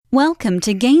Welcome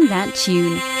to Game That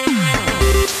Tune.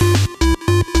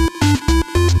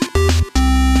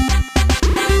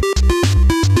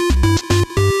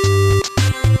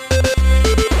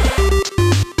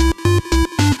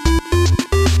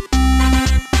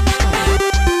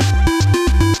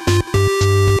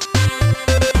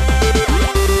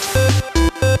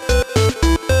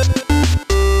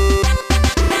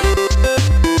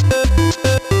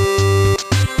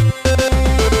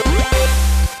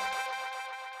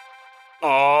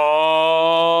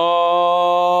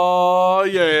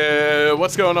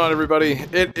 What's going on, everybody?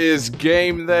 It is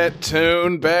Game That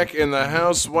Tune back in the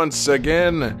house once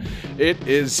again. It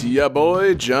is ya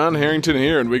boy, John Harrington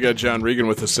here, and we got John Regan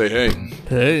with us. Say hey.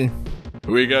 Hey.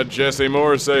 We got Jesse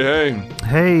Moore. Say hey.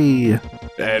 Hey.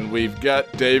 And we've got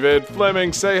David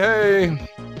Fleming. Say hey.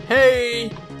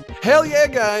 Hey. Hell yeah,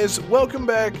 guys. Welcome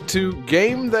back to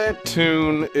Game That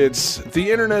Tune. It's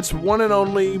the internet's one and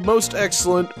only, most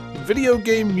excellent video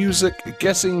game music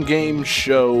guessing game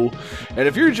show. And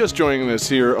if you're just joining us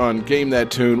here on Game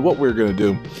That Tune, what we're going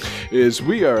to do is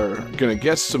we are going to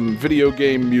guess some video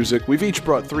game music. We've each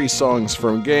brought 3 songs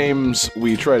from games.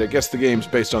 We try to guess the games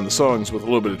based on the songs with a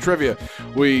little bit of trivia.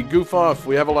 We goof off.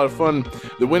 We have a lot of fun.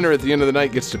 The winner at the end of the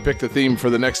night gets to pick the theme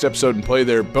for the next episode and play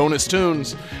their bonus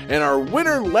tunes. And our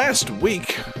winner last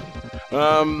week,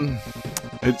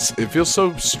 it feels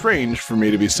so strange for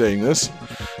me to be saying this.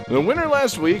 The winner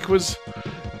last week was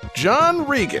John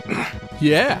Regan.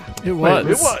 Yeah, it was.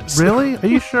 It was. Really? Are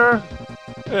you sure?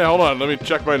 Yeah, hold on. Let me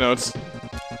check my notes.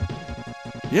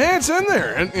 Yeah, it's in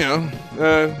there. And,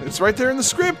 it's right there in the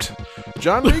script.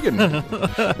 John Regan.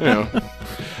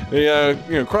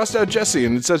 He crossed out Jesse,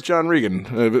 and it says John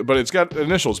Regan. But it's got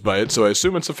initials by it, so I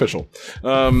assume it's official.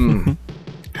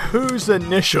 Whose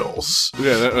initials?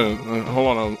 Yeah,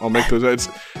 hold on, I'll make those. It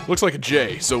looks like a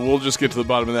J, so we'll just get to the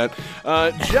bottom of that.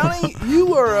 Johnny,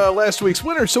 you are last week's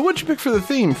winner, so what'd you pick for the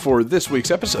theme for this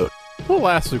week's episode? Well,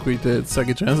 last week we did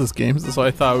Sega Genesis games, so I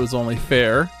thought it was only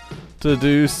fair to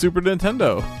do Super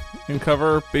Nintendo and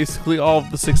cover basically all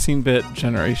of the 16-bit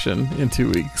generation in 2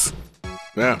 weeks.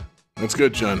 Yeah, that's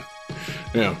good, John.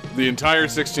 Yeah, the entire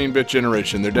 16-bit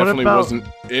generation. There definitely wasn't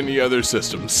any other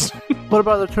systems. What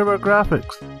about the TurboGrafx?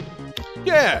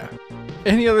 Yeah.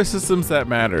 Any other systems that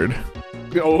mattered.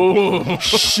 Oh.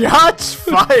 Shots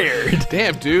fired.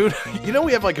 Damn, dude. You know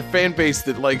we have like a fan base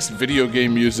that likes video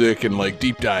game music and like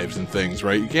deep dives and things,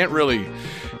 right? You can't really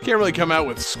come out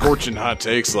with scorching hot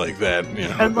takes like that. You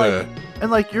know,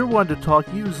 and you're one to talk.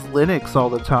 You use Linux all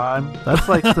the time. That's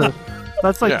like the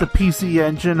the PC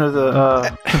engine of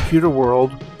the computer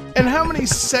world. And how many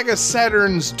Sega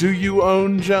Saturns do you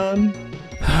own, John?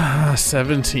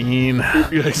 17.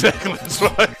 Yeah, exactly. That's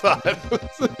what I thought.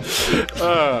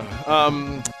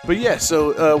 But yeah,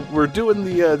 so we're doing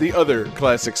the other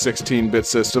classic 16-bit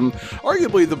system,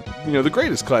 arguably the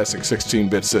greatest classic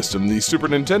 16-bit system, the Super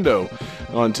Nintendo,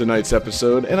 on tonight's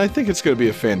episode, and I think it's going to be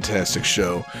a fantastic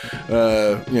show.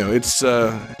 It's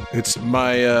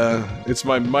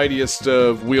my mightiest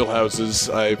of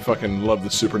wheelhouses. I fucking love the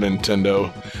Super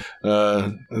Nintendo.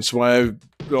 That's why I'm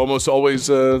almost always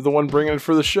the one bringing it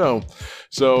for the show.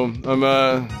 So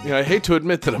I hate to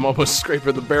admit that I'm almost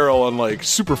scraping the barrel on like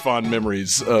super fond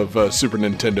memories of Super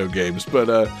Nintendo games,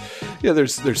 but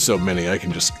there's so many I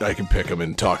can pick them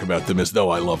and talk about them as though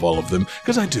I love all of them,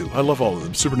 because I do. I love all of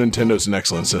them. Super Nintendo's an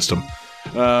excellent system.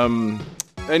 And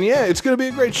yeah, it's going to be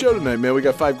a great show tonight, man. We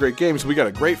got 5 great games. We got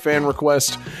a great fan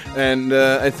request, and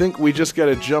I think we just got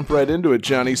to jump right into it,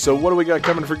 Johnny. So what do we got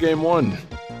coming for Game 1?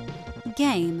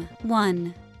 Game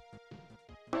 1.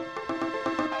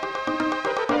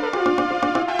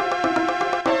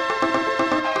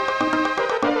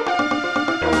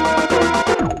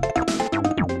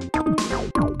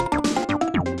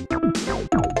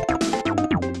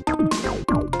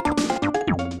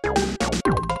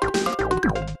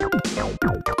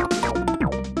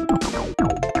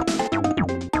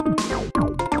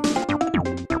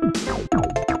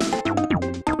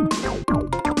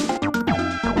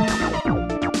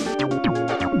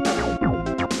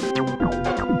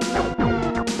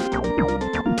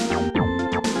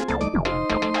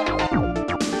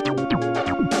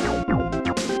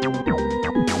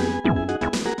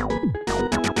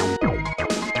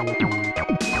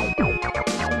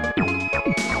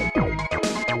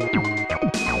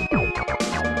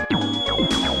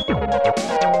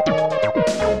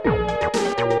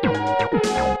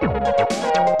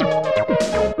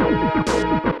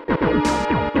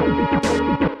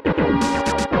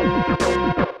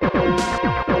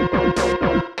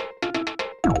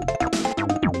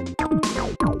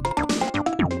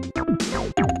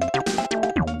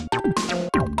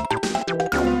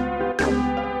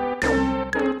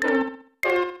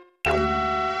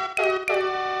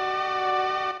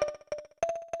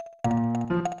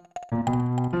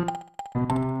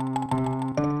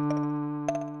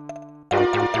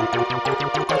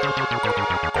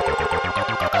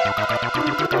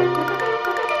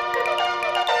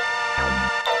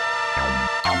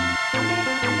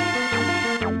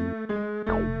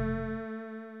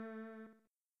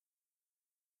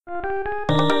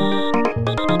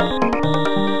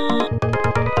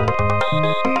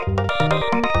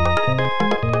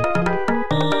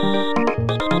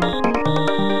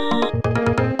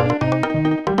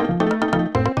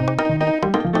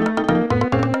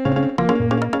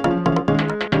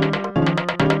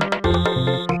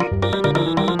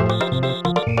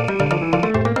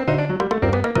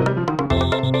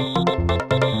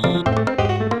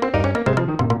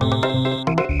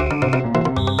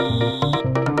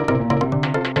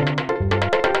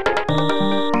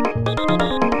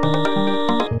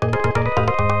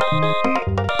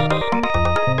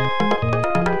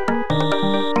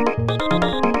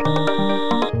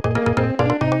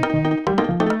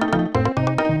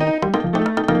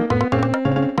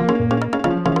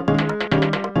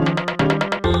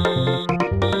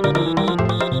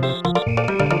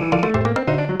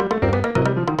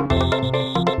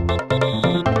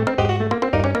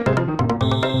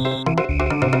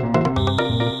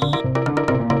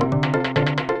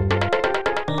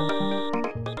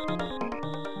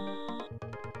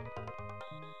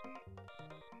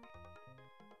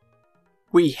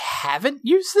 we haven't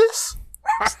used this?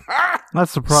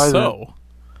 That's surprising. So,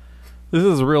 this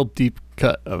is a real deep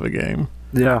cut of a game.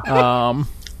 Yeah.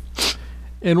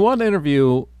 In one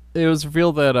interview, it was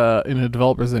revealed that in a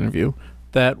developer's interview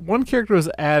that one character was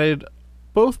added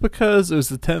both because it was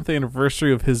the 10th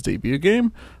anniversary of his debut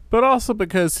game, but also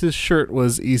because his shirt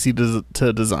was easy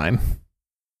to design.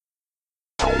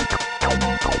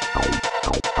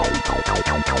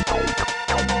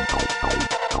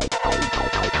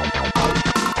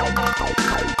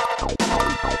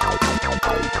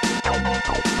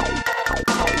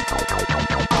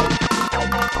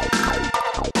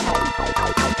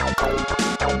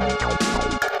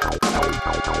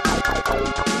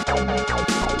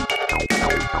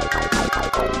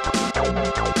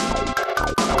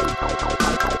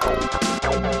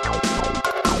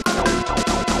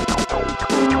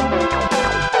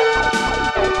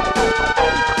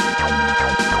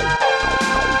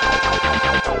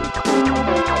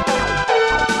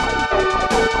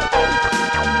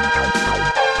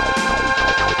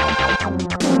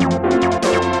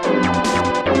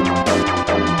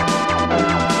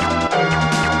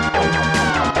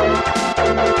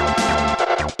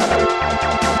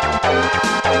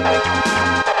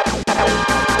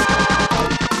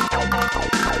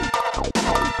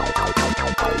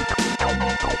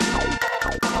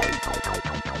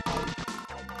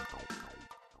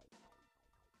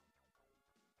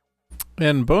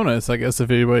 And bonus, I guess,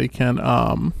 if anybody can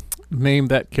name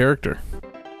that character.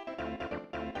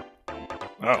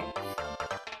 Oh.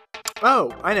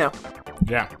 Oh, I know.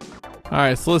 Yeah. All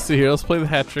right, so let's see here. Let's play the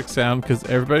hat trick sound because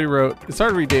everybody wrote. It's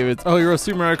hard to read David's. Oh, he wrote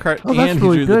Super Mario Kart Oh, that's and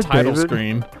really he drew good, the title David.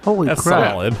 screen. Holy That's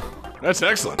crap. solid. That's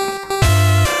excellent.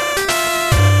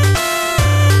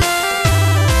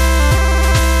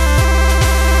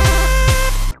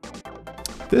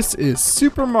 This is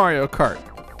Super Mario Kart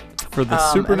for the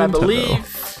Super and Nintendo. I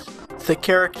believe the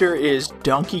character is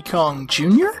Donkey Kong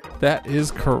Jr.? That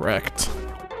is correct.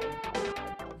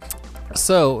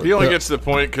 So He only gets the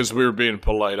point because we were being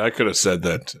polite. I could have said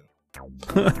that too.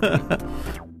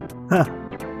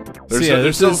 There's, So, yeah,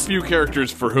 there's this so is- few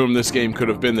characters for whom this game could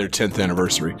have been their 10th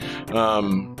anniversary.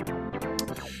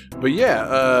 But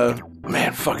yeah,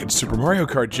 man, fucking Super Mario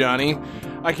Kart, Johnny.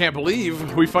 I can't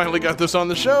believe we finally got this on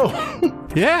the show.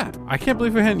 Yeah, I can't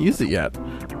believe we hadn't used it yet.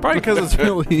 Probably because it's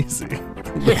really easy.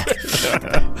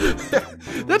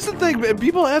 That's the thing, man.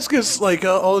 People ask us like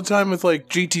all the time with like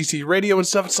GTC radio and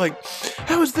stuff. It's like,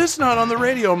 how is this not on the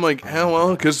radio? I'm like,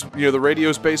 well, because the radio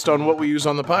is based on what we use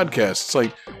on the podcast. It's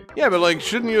like, yeah, but like,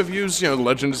 shouldn't you have used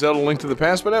Legend of Zelda: Link to the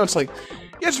Past? But now it's like,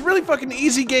 yeah, it's a really fucking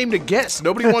easy game to guess.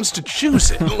 Nobody wants to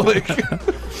choose it. Like,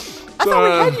 I thought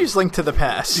we had used Link to the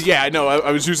Past. yeah, I know.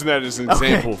 I was using that as an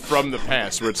example from the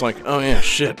past, where it's like, oh yeah,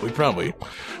 shit, we've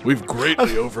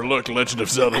greatly overlooked Legend of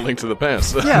Zelda: Link to the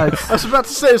Past. Yeah, it's, I was about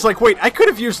to say, it's like, wait, I could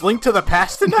have used Link to the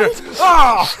Past tonight?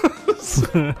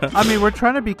 I mean, we're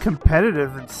trying to be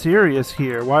competitive and serious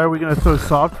here. Why are we going to throw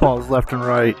softballs left and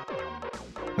right?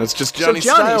 That's just So Johnny's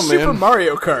Johnny, style, Super man.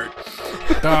 Mario Kart.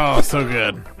 Oh, so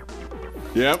good.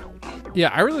 Yep. Yeah,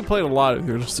 I really played a lot of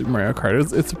the original Super Mario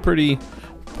Kart. It's a pretty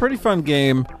fun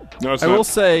game. No, it's I not. will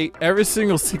say every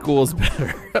single sequel is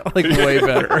better, like way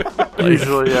better.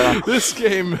 Usually, yeah. This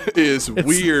game is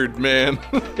weird, man.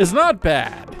 It's not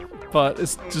bad, but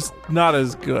it's just not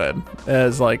as good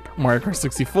as like Mario Kart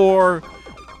 64,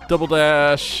 Double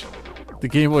Dash, the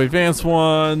Game Boy Advance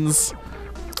ones.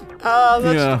 That's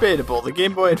Yeah. debatable. The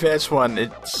Game Boy Advance one,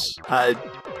 it's... I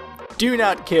do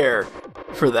not care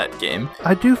for that game.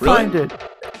 I do find it.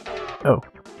 Oh,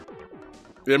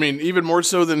 I mean, even more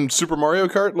so than Super Mario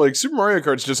Kart. Like, Super Mario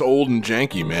Kart's just old and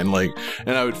janky, man. Like,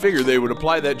 and I would figure they would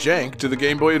apply that jank to the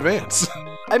Game Boy Advance.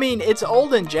 I mean, it's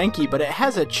old and janky, but it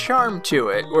has a charm to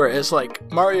it, whereas,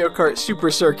 like, Mario Kart Super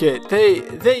Circuit,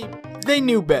 they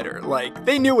knew better. Like,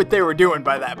 they knew what they were doing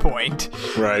by that point.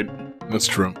 Right. That's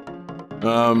true.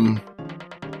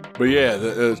 But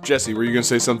yeah, Jesse, were you gonna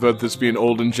say something about this being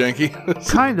old and janky?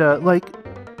 kinda. Like,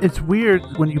 it's weird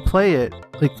when you play it,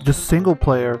 like, just single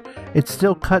player, it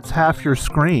still cuts half your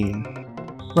screen.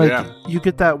 Like, Yeah. you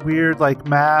get that weird, like,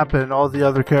 map and all the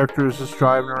other characters just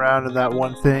driving around in that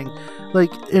one thing. Like,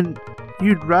 and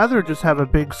you'd rather just have a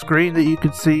big screen that you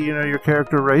could see, your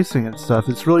character racing and stuff.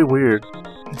 It's really weird.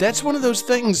 That's one of those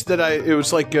things that it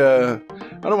was like, I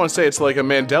don't want to say it's like a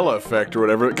Mandela effect or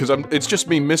whatever, because it's just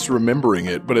me misremembering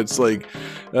it, but it's like,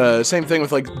 same thing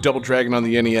with like Double Dragon on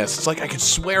the NES. It's like, I could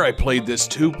swear I played this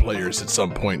 2 players at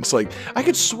some point. It's like, I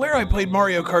could swear I played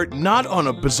Mario Kart not on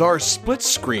a bizarre split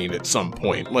screen at some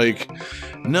point. Like,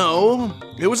 no,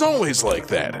 it was always like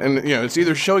that. And, it's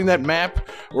either showing that map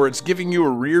or it's giving you a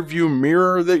rear view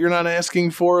mirror that you're not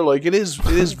asking for. Like, it is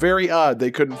very odd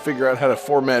they couldn't figure out how to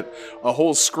format a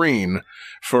whole screen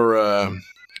for,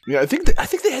 I think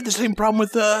they had the same problem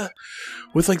with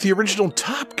like the original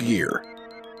Top Gear.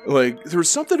 Like, there was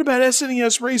something about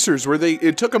SNES Racers where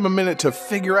it took them a minute to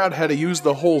figure out how to use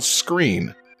the whole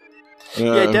screen.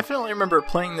 Yeah, I definitely remember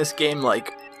playing this game,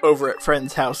 like, over at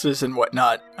friends' houses and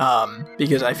whatnot,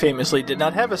 because I famously did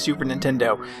not have a Super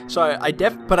Nintendo. So I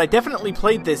definitely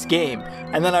played this game,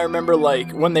 and then I remember,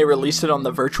 like, when they released it on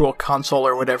the Virtual Console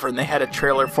or whatever, and they had a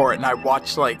trailer for it, and I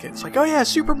watched, like, it's like, oh yeah,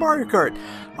 Super Mario Kart.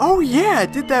 Oh yeah,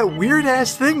 it did that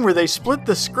weird-ass thing where they split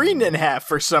the screen in half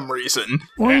for some reason.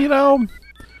 Well,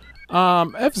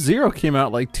 F-Zero came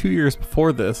out like 2 years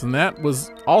before this, and that was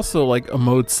also like a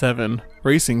Mode 7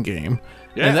 racing game.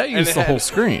 Yeah, and that used the whole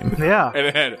screen. Yeah. And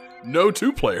it had no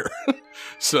 2-player.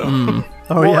 So. Oh,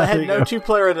 Well, yeah. it had no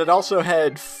 2-player, and it also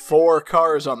had 4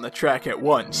 cars on the track at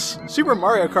once. Super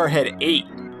Mario Kart had 8.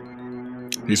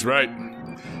 He's right.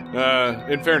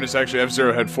 In fairness, actually,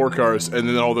 F-Zero had 4 cars, and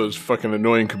then all those fucking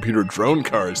annoying computer drone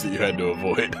cars that you had to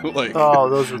avoid. Like, Oh,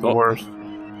 those are the worst.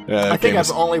 I think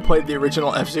I've only played the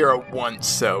original F-Zero once,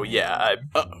 so yeah.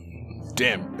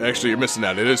 Damn, actually, you're missing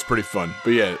out. It is pretty fun.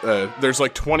 But yeah, there's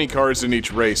like 20 cars in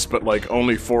each race, but like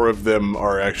only 4 of them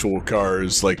are actual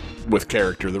cars, like with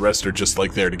character. The rest are just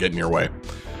like there to get in your way.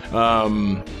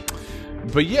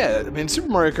 But yeah, I mean, Super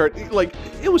Mario Kart, like,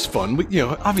 it was fun.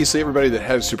 Obviously everybody that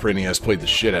had a Super NES played the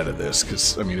shit out of this,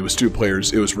 because, I mean, it was 2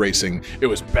 players, it was racing, it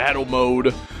was battle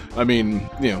mode. I mean,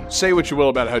 say what you will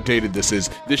about how dated this is.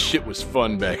 This shit was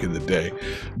fun back in the day.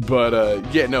 But,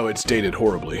 yeah, no, it's dated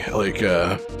horribly. Like,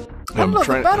 I don't know,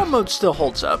 the battle mode still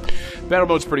holds up. Battle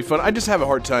mode's pretty fun. I just have a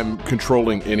hard time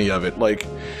controlling any of it. Like,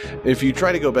 if you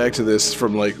try to go back to this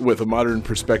from, like, with a modern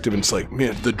perspective, and it's like,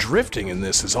 man, the drifting in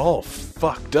this is all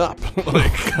fucked up.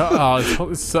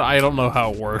 Like, So I don't know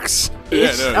how it works.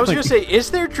 yeah, I was going to say,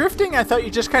 is there drifting? I thought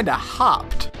you just kind of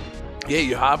hopped. Yeah,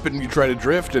 you hop and you try to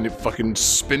drift, and it fucking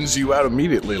spins you out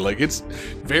immediately. Like, it's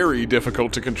very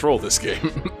difficult to control this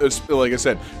game. Like I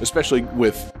said, especially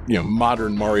with,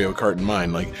 modern Mario Kart in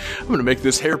mind. Like, I'm gonna make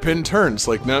this hairpin turn. It's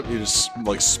like, nope, you just,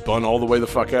 like, spun all the way the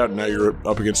fuck out, and now you're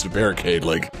up against a barricade.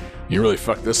 Like, you really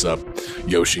fucked this up,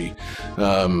 Yoshi.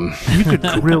 You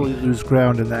could really lose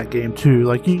ground in that game, too.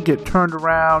 Like, you can get turned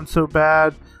around so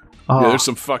bad. Yeah, there's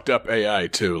some fucked up AI,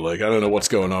 too. Like, I don't know what's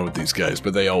going on with these guys,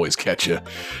 but they always catch you.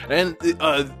 And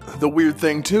the weird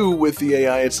thing, too, with the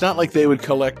AI, it's not like they would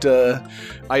collect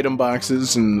item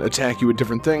boxes and attack you with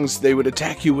different things. They would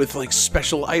attack you with, like,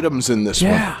 special items in this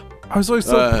one. Yeah, I was always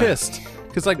so pissed.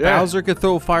 Because, like, Bowser could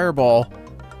throw a fireball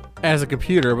as a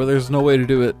computer, but there's no way to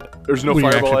do it. There's no when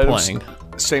you're fireball actually items. playing.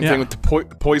 Same thing with the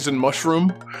poison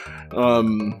mushroom.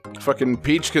 Fucking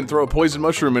Peach can throw a poison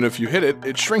mushroom, and if you hit it,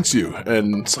 it shrinks you.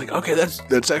 And it's like, okay,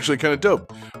 that's actually kind of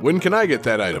dope. When can I get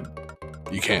that item?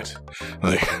 You can't.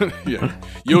 Like, yeah,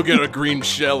 you'll get a green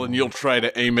shell, and you'll try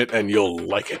to aim it, and you'll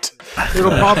like it.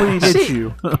 It'll probably hit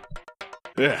you.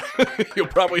 Yeah, you'll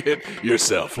probably hit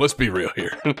yourself. Let's be real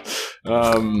here.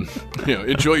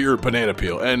 Enjoy your banana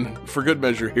peel, and for good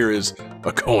measure, here is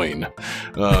a coin.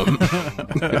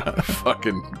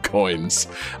 Fucking coins!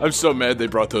 I'm so mad they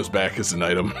brought those back as an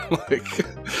item. Like,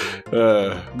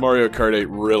 Mario Kart 8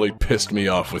 really pissed me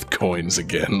off with coins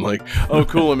again. Like, oh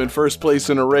cool, I'm in first place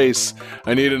in a race.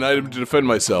 I need an item to defend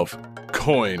myself.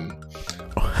 Coin.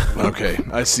 Okay,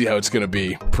 I see how it's gonna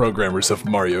be. Programmers of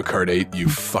Mario Kart 8, you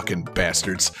fucking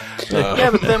bastards.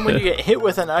 Yeah, but then when you get hit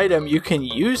with an item, you can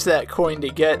use that coin to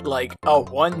get, like, a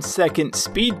 1-second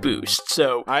speed boost.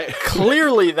 So,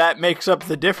 clearly that makes up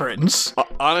the difference.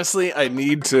 Honestly, I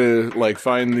need to, like,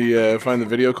 find the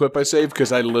video clip I saved,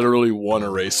 because I literally won a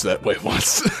race that way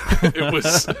once. It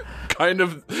was kind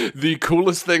of the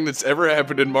coolest thing that's ever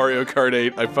happened in Mario Kart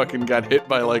 8. I fucking got hit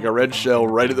by, like, a red shell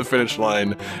right at the finish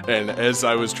line, and as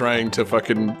I was trying to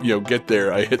fucking, get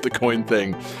there, I hit the coin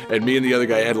thing, and me and the other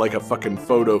guy had, like, a fucking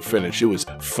photo finish. It was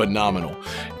phenomenal.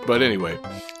 But anyway,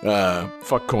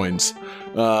 fuck coins.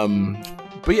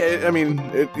 But yeah, I mean,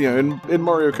 in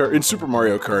Mario Kart, in Super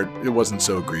Mario Kart, it wasn't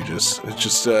so egregious. It's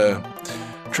just, I'm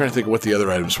trying to think of what the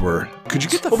other items were. Could you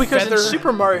get the because feather?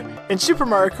 in Super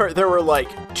Mario Kart there were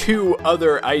like 2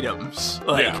 other items.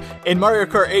 Like in Mario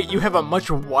Kart 8 you have a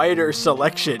much wider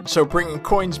selection, so bringing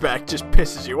coins back just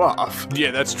pisses you off.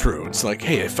 Yeah, that's true. It's like,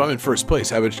 hey, if I'm in first place,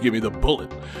 how about you give me the bullet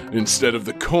instead of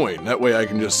the coin? That way I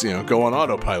can just, go on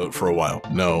autopilot for a while.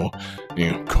 No,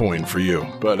 coin for you.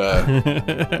 But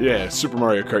yeah, Super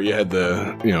Mario Kart, you had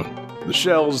the, the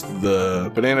shells,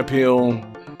 the banana peel.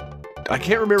 I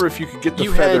can't remember if you could get the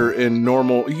feather in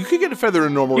normal. You could get a feather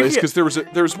in normal race because there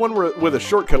was one with a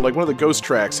shortcut. Like one of the Ghost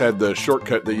tracks had the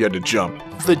shortcut that you had to jump.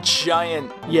 The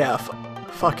giant,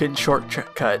 fucking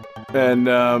shortcut. And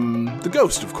the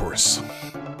Ghost, of course.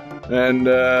 And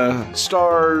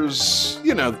Stars,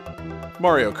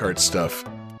 Mario Kart stuff.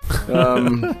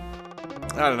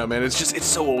 I don't know, man. It's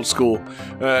so old school.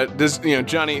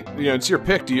 Johnny, it's your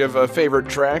pick. Do you have a favorite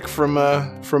track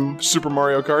from Super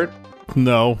Mario Kart?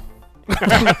 No.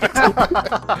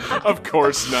 Of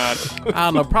course not. I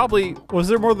don't know. Probably, was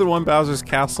there more than one Bowser's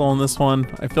Castle in this one?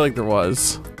 I feel like there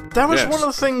was. That was one of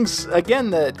the things, again,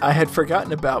 that I had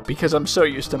forgotten about because I'm so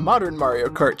used to modern Mario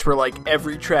Karts where, like,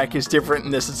 every track is different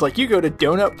in this. It's like, you go to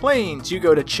Donut Plains, you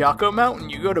go to Choco Mountain,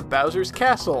 you go to Bowser's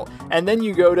Castle, and then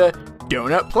you go to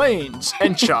Donut Plains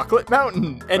and Chocolate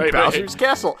Mountain and Bowser's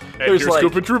Castle. There's like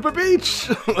Koopa Troopa Beach.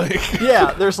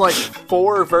 Yeah, there's like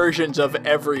 4 versions of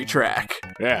every track.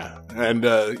 Yeah, and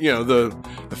the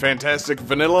fantastic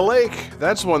Vanilla Lake.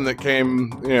 That's one that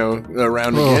came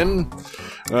around again.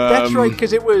 That's right,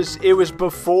 because it was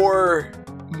before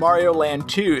Mario Land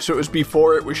 2, so it was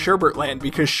before it was Sherbert Land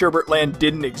because Sherbert Land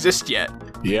didn't exist yet.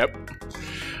 Yep.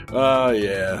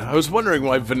 Yeah. I was wondering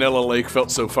why Vanilla Lake felt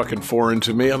so fucking foreign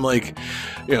to me. I'm like,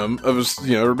 I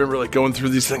remember like going through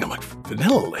these things. I'm like,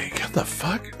 Vanilla Lake? What the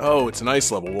fuck? Oh, it's an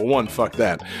ice level. Well, 1, fuck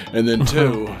that. And then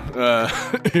 2,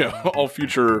 all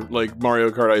future like Mario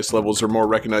Kart ice levels are more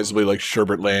recognizably like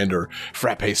Sherbert Land or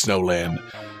Frappe Snowland.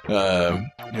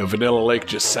 Vanilla Lake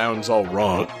just sounds all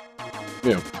wrong.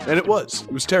 And it was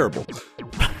terrible.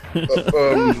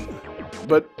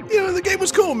 But the game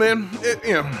was cool, man.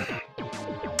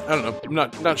 I don't know. I'm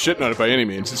not shitting on it by any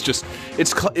means. It's just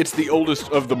it's the oldest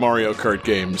of the Mario Kart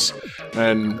games,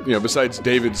 and besides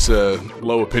David's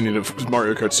low opinion of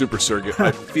Mario Kart Super Circuit,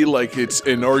 I feel like it's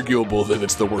inarguable that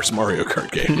it's the worst Mario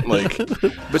Kart game. Like,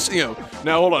 but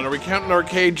now hold on. Are we counting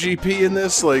Arcade GP in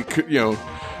this? Like,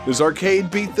 does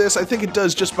Arcade beat this? I think it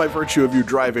does, just by virtue of you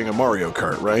driving a Mario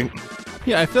Kart, right?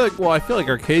 Yeah, I feel like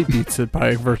Arcade beats it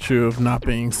by virtue of not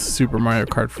being Super Mario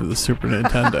Kart for the Super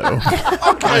Nintendo.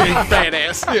 Okay,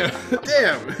 badass. Yeah,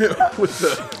 damn. With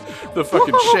the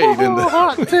fucking shade in the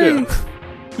hot take.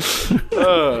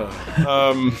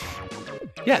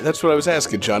 Yeah, that's what I was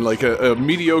asking, John. Like a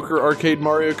mediocre arcade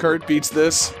Mario Kart beats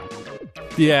this.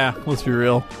 Yeah, let's be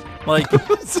real. Like,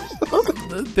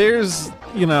 there's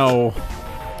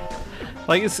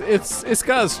like it's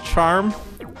got its charm.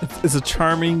 It's a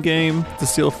charming game, to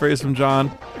steal a phrase from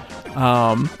John.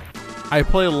 I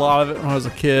played a lot of it when I was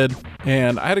a kid,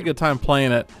 and I had a good time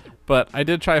playing it, but I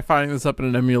did try finding this up in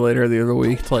an emulator the other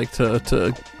week to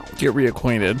get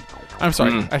reacquainted. I'm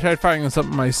sorry, I tried finding this up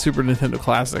in my Super Nintendo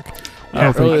Classic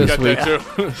earlier this week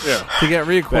to get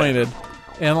reacquainted.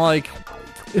 And, like,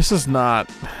 it's just not...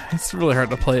 It's really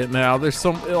hard to play it now. There's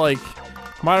some, like...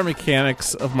 Modern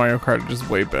mechanics of Mario Kart are just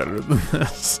way better than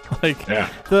this. Like,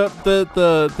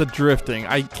 the drifting.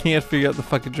 I can't figure out the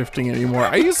fucking drifting anymore.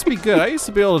 I used to be good. I used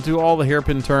to be able to do all the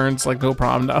hairpin turns, like, no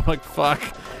problem. Now I'm like, fuck.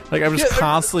 Like, I'm just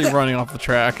constantly running off the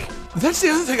track. That's the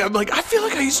other thing. I'm like, I feel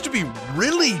like I used to be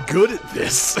really good at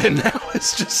this, and now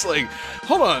it's just like,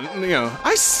 hold on,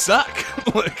 I suck.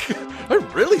 Like, I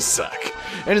really suck.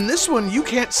 And in this one, you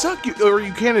can't suck, or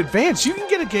you can't advance. You can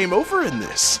get a game over in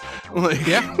this. Like,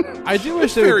 yeah, I do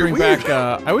wish they would bring back.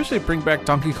 I wish they'd bring back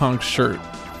Donkey Kong's shirt.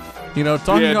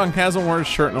 Donkey Kong hasn't worn a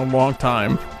shirt in a long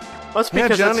time. Well, that's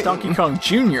because it's Donkey Kong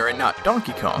Jr. and not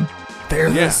Donkey Kong. They're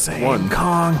the same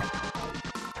Kong.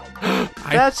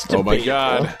 That's debatable. Oh my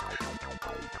god.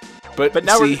 But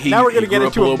now we're going to get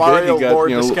into a Mario lore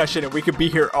discussion, and we could be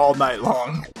here all night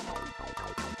long.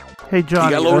 Hey, Johnny.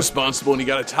 He got a little responsible, and he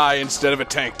got a tie instead of a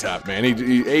tank top, man.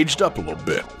 He aged up a little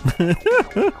bit.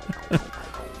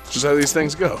 Just how these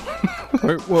things go.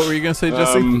 What were you going to say,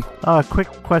 Jesse? Quick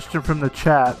question from the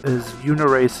chat. Is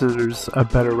Uniracers a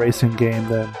better racing game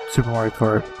than Super Mario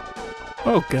Kart?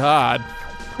 Oh, God.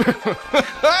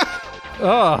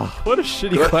 Oh, what a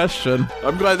shitty question.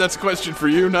 I'm glad that's a question for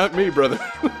you, not me, brother.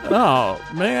 Oh,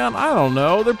 man, I don't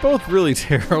know. They're both really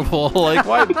terrible. Like,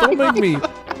 why? Don't make me...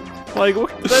 Like,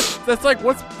 that's like,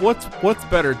 what's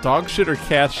better, dog shit or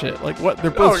cat shit? Like, what?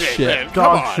 They're both shit. Man,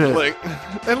 dog shit. Like,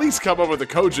 at least come up with a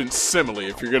cogent simile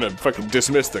if you're gonna fucking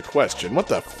dismiss the question. What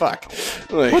the fuck?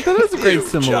 Like, what? That is a great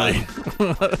simile.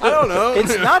 I don't know.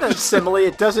 It's not a simile.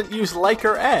 It doesn't use like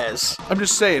or as. I'm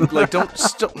just saying, like, don't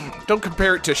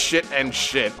compare it to shit and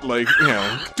shit. Like,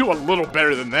 do a little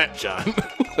better than that, John.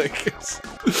 Like,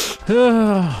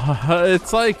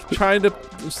 it's like trying to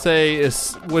say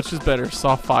which is better,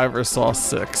 Saw 5 or Saw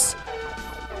 6.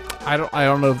 I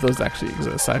don't know if those actually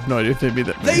exist. I have no idea if they be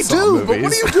that many Saw movies. But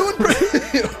what are you doing, bro?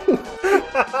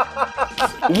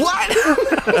 What?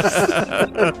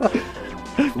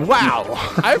 Wow.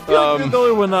 I feel like you're the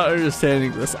only one not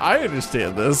understanding this. I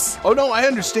understand this. Oh, no, I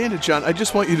understand it, John. I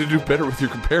just want you to do better with your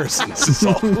comparisons, is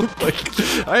all.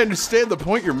 Like, I understand the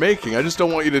point you're making. I just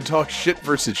don't want you to talk shit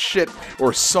versus shit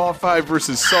or Saw 5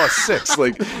 versus Saw 6.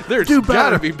 Like, there's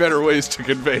gotta be better ways to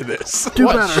convey this.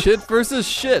 What? Shit versus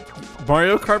shit.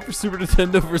 Mario Kart for Super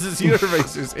Nintendo versus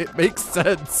Uniracers. It makes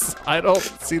sense. I don't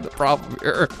see the problem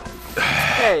here.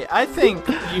 Hey, I think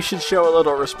you should show a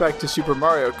little respect to Super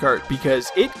Mario Kart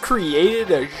because it created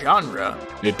a genre.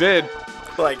 It did.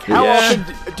 Like, how often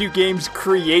do games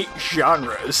create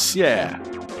genres? Yeah.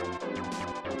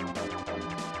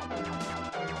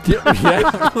 Yeah.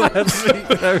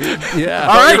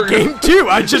 All right, game 2.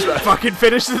 I just fucking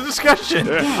finished the discussion.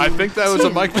 Yeah, I think that was a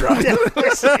mic drop.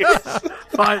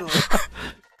 Finally.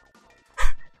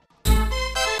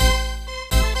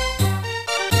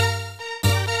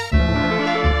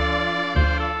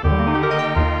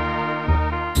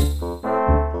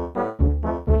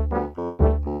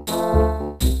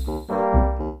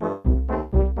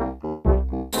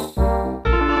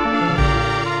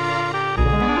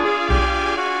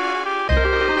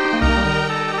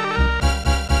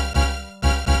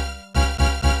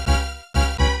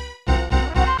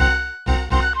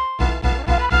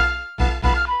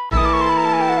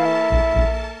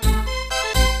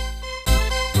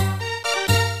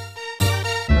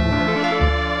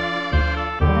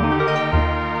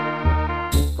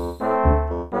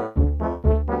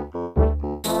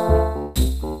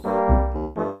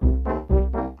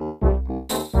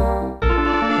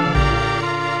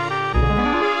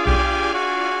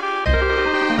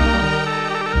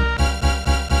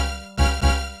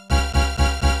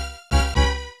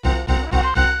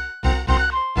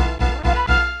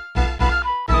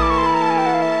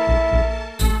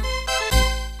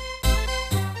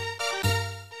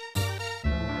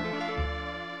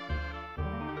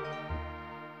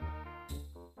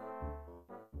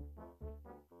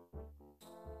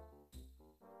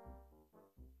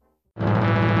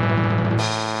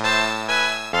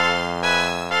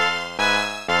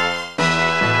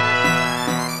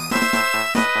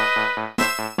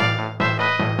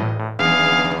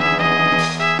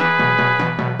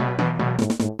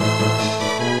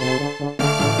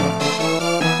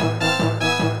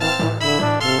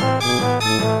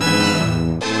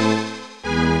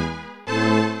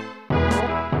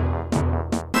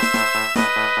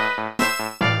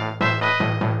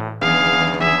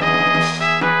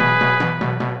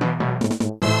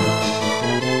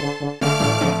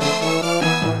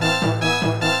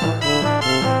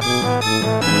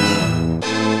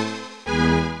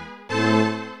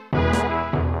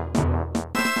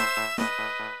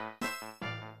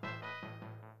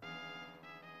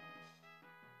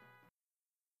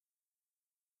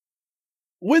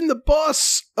 When the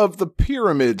boss of the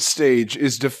pyramid stage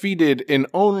is defeated in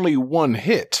only one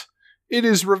hit, it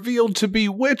is revealed to be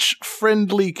which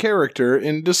friendly character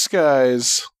in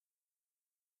disguise?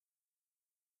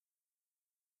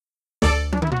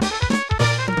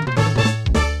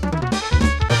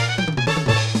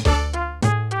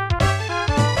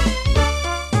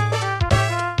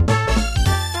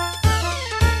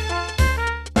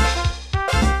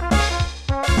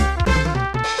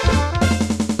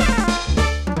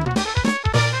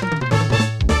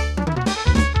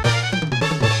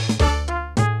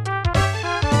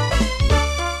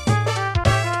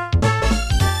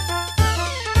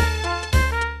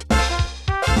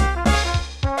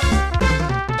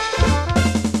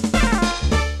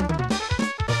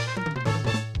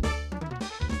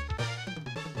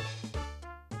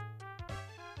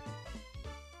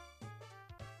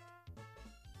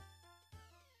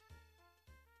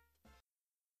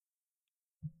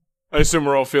 I assume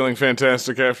we're all feeling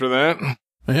fantastic after that.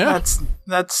 Yeah.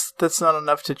 That's not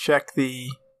enough to check the...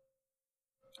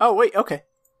 Oh, wait, okay.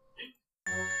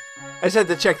 I just had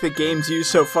to check the games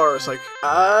used so far. It's like,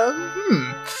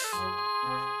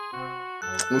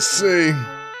 Let's see.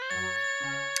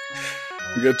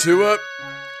 We got 2 up.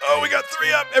 Oh, we got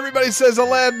 3 up. Everybody says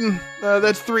Aladdin.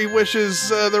 That's 3 wishes.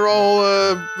 They're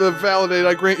all validated.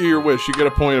 I grant you your wish. You get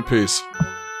a point apiece.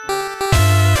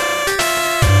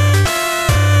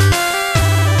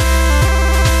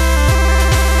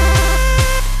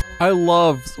 I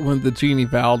love when the genie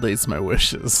validates my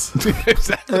wishes.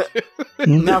 Exactly.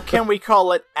 Now, can we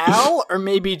call it Al or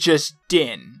maybe just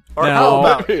Din? Or No. how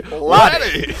about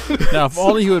Lottie? Now, if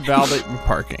only you would validate my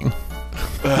parking.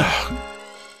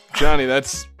 Johnny,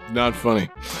 that's not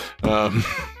funny.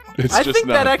 It's I just think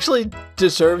not. that actually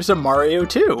deserves a Mario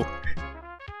too.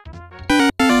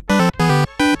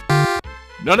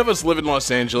 None of us live in Los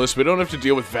Angeles. We don't have to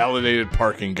deal with validated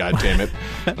parking, goddammit.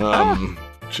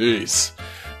 Jeez.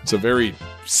 It's a very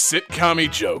sitcom-y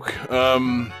joke.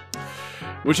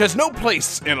 Which has no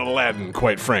place in Aladdin,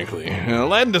 quite frankly.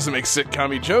 Aladdin doesn't make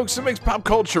sitcom-y jokes, it makes pop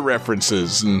culture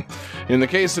references. And in the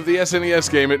case of the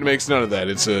SNES game, it makes none of that.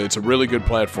 It's a really good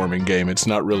platforming game. It's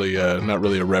not really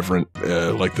irreverent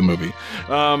like the movie.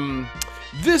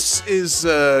 This is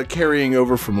carrying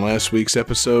over from last week's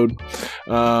episode.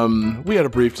 We had a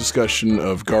brief discussion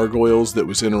of gargoyles that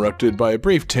was interrupted by a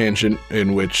brief tangent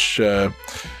in which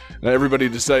everybody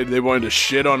decided they wanted to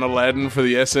shit on Aladdin for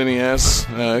the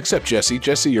SNES, except Jesse.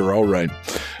 Jesse, you're all right.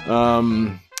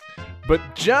 But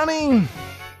Johnny,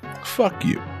 fuck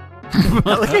you.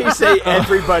 I like how you say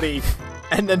everybody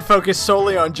and then focus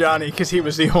solely on Johnny because he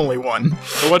was the only one.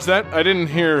 What's that? I didn't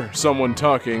hear someone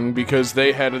talking because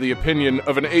they had the opinion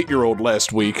of an 8-year-old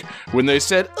last week when they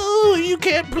said, "Oh, you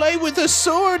can't play with a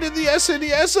sword in the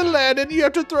SNES, Aladdin. You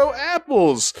have to throw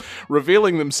apples,"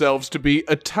 revealing themselves to be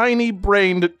a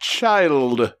tiny-brained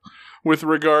child with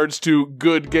regards to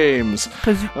good games.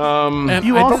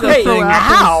 You also throw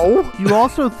apples. You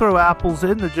also throw apples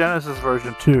in the Genesis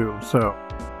version too. So,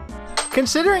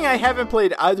 considering I haven't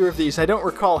played either of these, I don't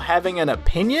recall having an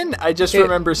opinion. I just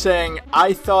remember saying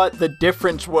I thought the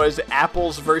difference was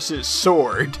apples versus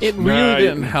sword. It really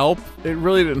didn't help. It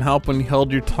really didn't help when you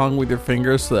held your tongue with your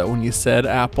fingers so that when you said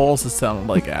apples, it sounded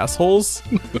like assholes.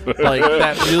 Like,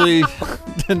 that really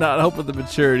did not help with the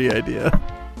maturity idea.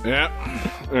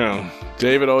 Yeah.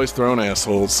 David always throwing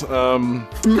assholes.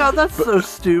 No, that's so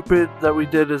stupid that we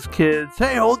did as kids.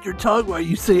 Hey, hold your tongue while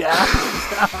you say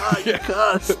apples. You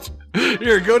cussed.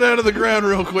 Here, go down to the ground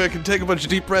real quick and take a bunch of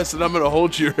deep breaths, and I'm going to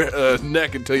hold your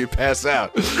neck until you pass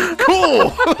out.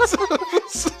 Cool!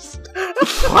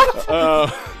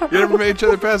 What? You ever made each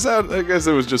other pass out? I guess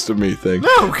it was just a me thing.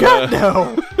 No, God,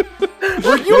 no.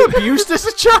 Were you abused as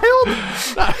a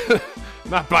child?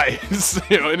 Not by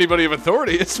anybody of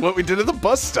authority. It's what we did at the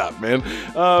bus stop, man.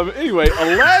 Anyway,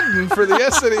 Aladdin for the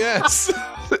SNES.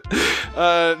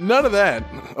 None of that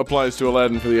applies to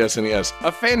Aladdin for the SNES.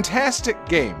 A fantastic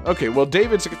game. Okay, well,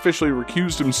 David's officially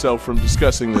recused himself from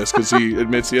discussing this because he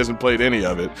admits he hasn't played any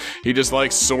of it. He just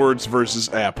likes swords versus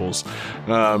apples.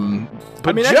 But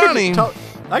I mean, Johnny...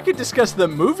 I could discuss the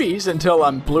movies until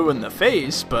I'm blue in the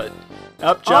face, but...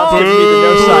 John's giving me the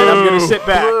no sign. I'm going to sit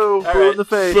back. Boo in the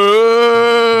face.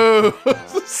 Boo!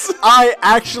 I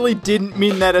actually didn't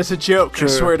mean that as a joke, I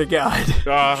swear to God.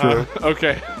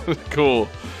 Okay, cool.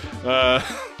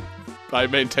 I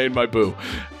maintain my boo.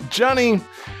 Johnny,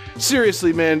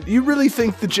 seriously, man, you really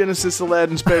think the Genesis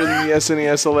Aladdin's better than the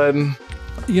SNES Aladdin?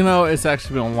 You know, it's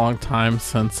actually been a long time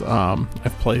since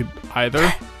I've played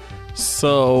either.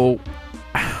 So,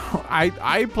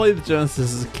 I played the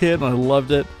Genesis as a kid and I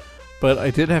loved it. But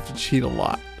I did have to cheat a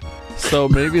lot. So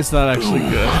maybe it's not actually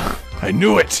good. I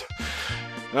knew it!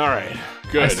 Alright,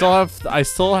 good. I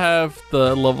still have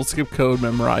the level skip code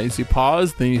memorized. You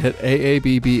pause, then you hit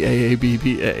AABB,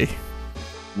 AABBA.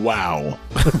 Wow.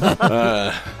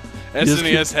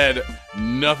 SNES had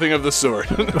nothing of the sort.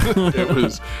 It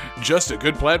was just a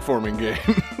good platforming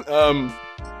game.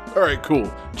 Alright,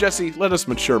 cool. Jesse, let us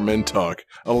mature men talk.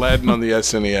 Aladdin on the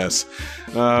SNES.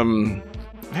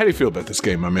 How do you feel about this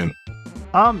game, my man?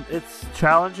 It's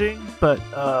challenging, but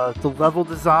the level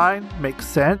design makes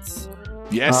sense.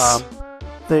 Yes.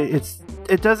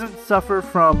 It doesn't suffer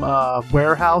from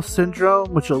warehouse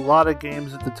syndrome, which a lot of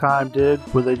games at the time did,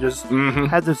 where they just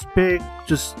had this big,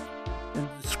 just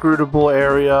inscrutable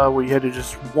area where you had to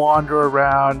just wander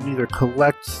around, either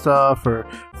collect stuff or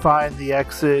find the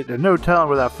exit, and no telling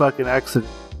where that fucking exit.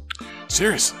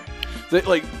 Seriously.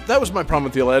 That was my problem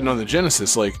with the Aladdin on the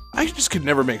Genesis. I just could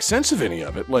never make sense of any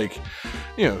of it.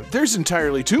 There's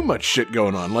entirely too much shit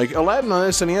going on. Aladdin on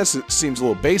SNES, it seems a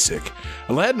little basic.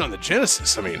 Aladdin on the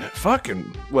Genesis, I mean,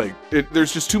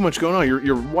 there's just too much going on.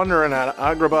 You're wandering out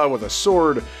of Agrabah with a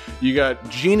sword. You got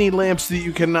genie lamps that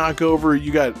you can knock over.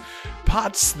 You got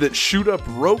pots that shoot up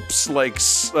ropes like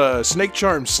snake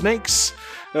charmed snakes.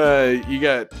 You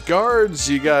got guards,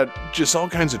 you got just all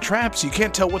kinds of traps. You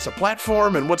can't tell what's a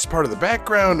platform and what's part of the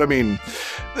background. I mean,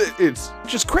 it's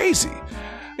just crazy,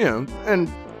 and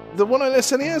the one on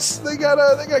SNES, they got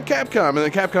Capcom, and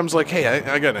then Capcom's like, hey,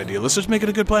 I got an idea. Let's just make it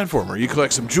a good platformer. You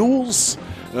collect some jewels.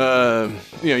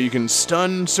 You can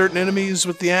stun certain enemies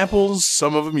with the apples.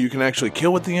 Some of them you can actually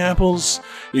kill with the apples.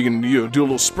 You can do a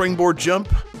little springboard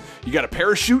jump. You got a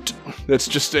parachute that's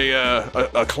just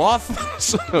a cloth.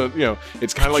 So,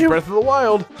 it's kind of like Breath of the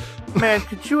Wild. Man,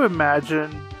 could you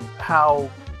imagine how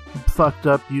fucked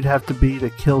up you'd have to be to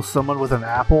kill someone with an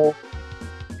apple?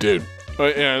 Dude,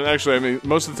 And actually, I mean,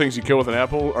 most of the things you kill with an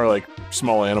apple are like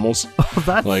small animals.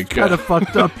 That's Like, kind of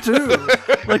fucked up too.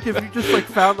 Like if you just like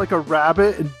found like a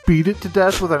rabbit and beat it to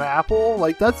death with an apple,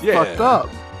 like that's Yeah. fucked up.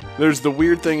 There's the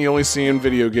weird thing you only see in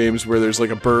video games where there's like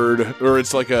a bird, or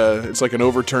it's like an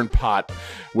overturned pot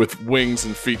with wings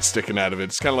and feet sticking out of it.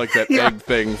 It's kind of like that Yeah. egg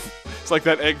thing. It's like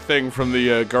that egg thing from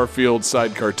the Garfield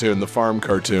side cartoon, the farm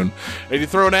cartoon. And you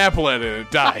throw an apple at it and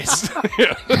it dies.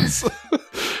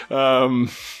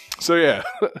 So yeah,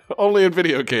 only in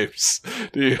video games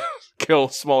do you kill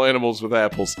small animals with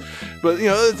apples. But,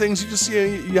 other things, you just,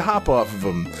 you hop off of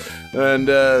them. And,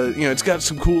 it's got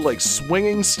some cool, like,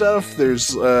 swinging stuff. There's,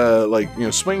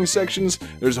 swinging sections.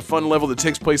 There's a fun level that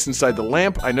takes place inside the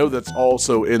lamp. I know that's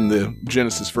also in the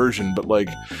Genesis version, but, like,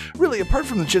 really, apart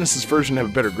from the Genesis version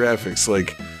having better graphics,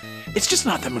 like, it's just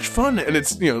not that much fun. And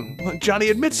it's, Johnny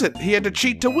admits it. He had to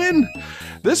cheat to win.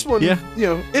 This one,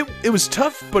 it was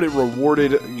tough, but it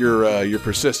rewarded your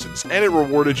persistence, and it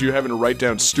rewarded you having to write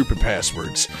down stupid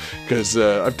passwords. Because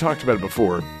I've talked about it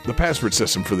before. The password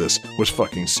system for this was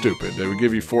fucking stupid. They would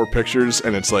give you 4 pictures,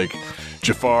 and it's like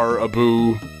Jafar,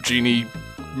 Abu, Genie,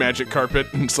 magic carpet,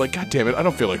 and it's like, God damn it, I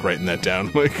don't feel like writing that down.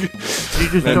 Like, You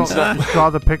just don't draw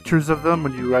the pictures of them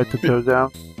when you write the code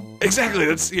down. exactly.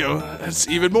 That's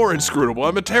even more inscrutable.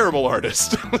 I'm a terrible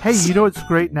artist. Hey, you know what's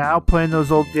great now? Playing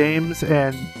those old games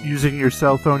and using your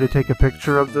cell phone to take a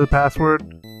picture of the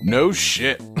password. No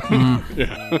shit.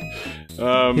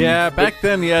 Yeah, back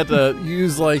then you had to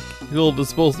use like your little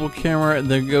disposable camera and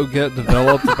then go get it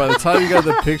developed. By the time you got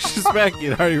the pictures back,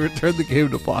 you'd already returned the game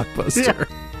to Blockbuster.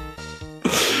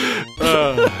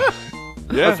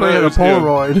 That's why you had a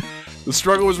Polaroid. The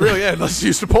struggle was real, let's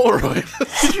use the Polaroid.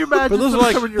 Could you imagine? But those are them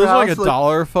like coming to those your are like house,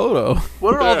 $1 photo.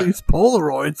 What are all these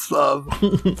Polaroids of?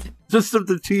 Just of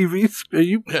the TV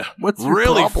screen? What's your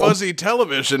really problem? fuzzy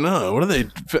television? Oh, what are they?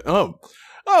 Oh,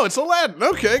 it's Aladdin.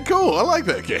 Okay, cool. I like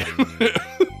that game.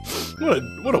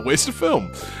 what a waste of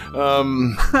film.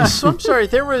 So I'm sorry.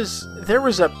 There was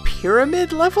a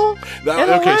pyramid level.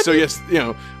 Okay, so yes,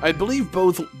 I believe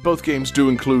both games do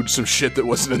include some shit that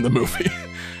wasn't in the movie.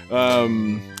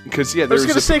 Because I was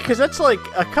gonna say, because that's like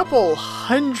a couple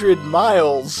 100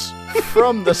 miles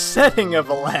from the setting of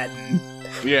Aladdin.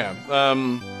 Yeah.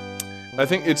 I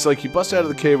think it's like you bust out of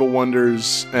the Cave of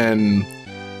Wonders, and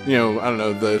I don't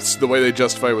know, the way they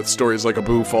justify it with stories like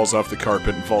Abu falls off the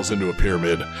carpet and falls into a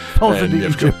pyramid. Falls and into you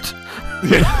have to- Egypt.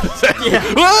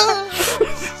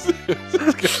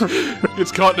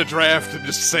 Gets caught in a draft and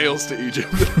just sails to Egypt.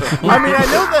 I mean, I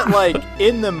know that, like,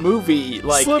 in the movie,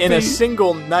 like, in a Slippy.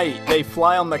 single night, they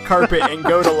fly on the carpet and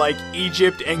go to, like,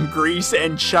 Egypt and Greece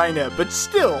and China, but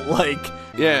still, like,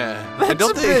 Yeah. that's And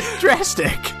don't a they? bit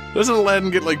drastic. Doesn't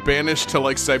Aladdin get like banished to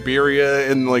like Siberia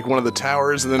in like one of the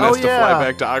towers, and then has to fly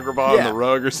back to Agrabah on the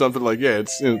rug or something? Like, yeah,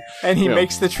 it's And he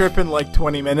makes the trip in, like,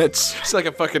 20 minutes. it's like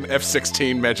a fucking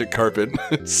F-16 magic carpet.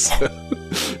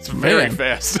 It's very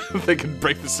fast. They can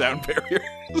break the sound barrier.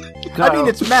 I mean,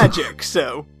 it's magic,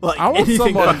 so, like, I want anything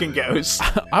someone- fucking goes.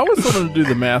 I want someone to do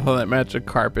the math on that magic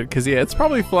carpet because it's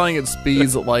probably flying at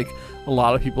speeds that like a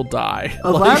lot of people die.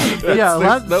 Aladdin, There's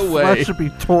Aladdin's no way. flesh should be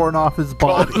torn off his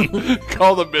body.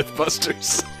 Call the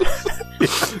Mythbusters.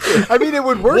 I mean, it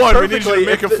would work 1, we need perfectly you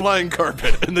to make if a flying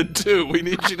carpet, and then 2, we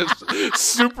need you to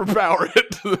superpower it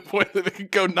to the point that it can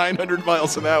go 900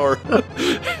 miles an hour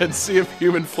and see if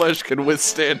human flesh can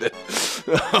withstand it.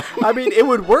 I mean, it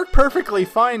would work perfectly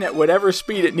fine at whatever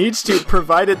speed it needs to,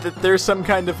 provided that there's some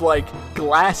kind of, like,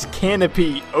 glass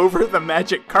canopy over the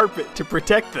magic carpet to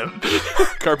protect them.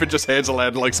 Carpet just hands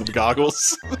Aladdin like some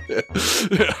goggles.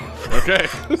 Okay.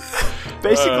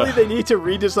 Basically, they need to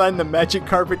redesign the magic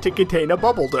carpet to contain a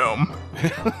bubble dome.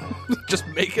 Just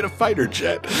make it a fighter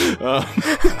jet.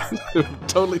 It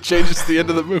totally changes the end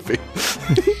of the movie.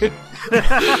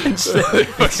 They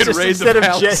fucking just raid instead the of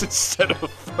palace jet- instead of a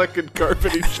fucking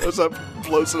carpet. He shows up and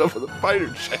blows it up with a fighter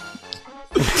jet.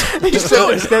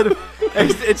 So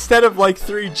instead of like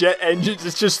 3 jet engines,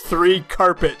 it's just 3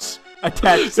 carpets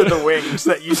attached to the wings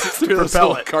that use it to Those propel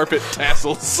little it. carpet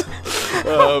tassels.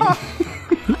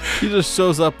 He just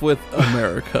shows up with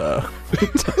America.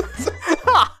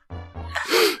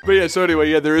 But yeah, so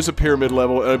anyway, there is a pyramid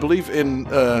level, and I believe in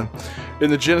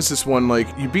the Genesis one, like,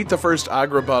 you beat the first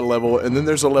Agrabah level, and then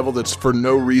there's a level that's for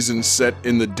no reason set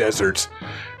in the desert,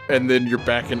 and then you're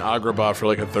back in Agrabah for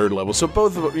like a 3rd level. So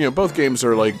both games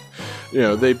are like,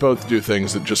 they both do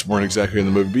things that just weren't exactly in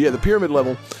the movie. But yeah, the pyramid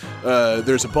level,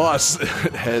 there's a boss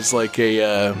that has like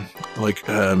a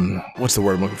what's the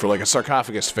word I'm looking for? Like a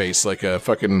sarcophagus face, like a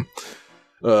fucking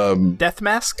Death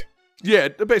mask? Yeah,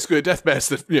 basically a death mask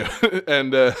that,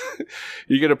 and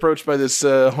you get approached by this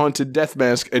haunted death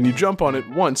mask, and you jump on it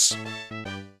once,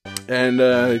 and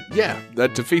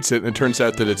that defeats it, and it turns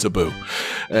out that it's a boo.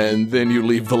 And then you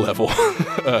leave the level.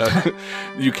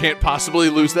 You can't possibly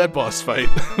lose that boss fight.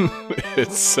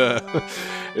 It's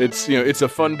a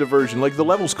fun diversion. Like, the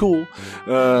level's cool,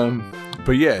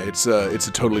 but yeah, it's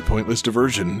a totally pointless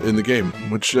diversion in the game,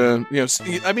 which, I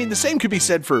mean, the same could be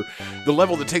said for the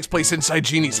level that takes place inside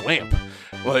Genie's lamp.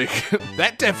 Like,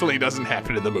 that definitely doesn't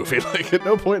happen in the movie. Like, at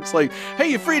no point it's like,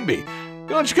 hey, you freed me.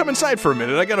 Why don't you come inside for a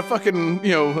minute? I got a fucking,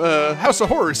 House of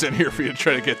Horrors in here for you to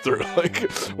try to get through.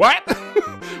 Like, what?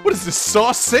 What is this,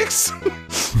 Saw 6?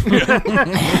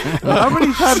 How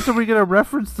many times are we going to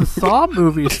reference the Saw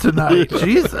movies tonight?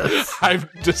 Jesus. I've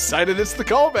decided it's the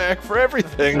callback for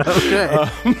everything. Okay.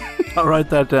 I'll write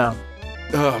that down.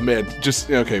 Oh, man.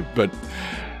 But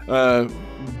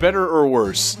better or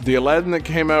worse, the Aladdin that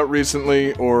came out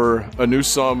recently or a new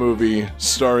Saw movie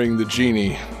starring the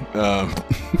genie,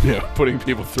 putting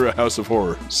people through a House of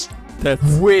Horrors?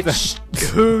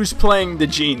 Who's playing the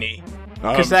genie?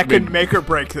 Because that could make or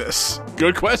break this.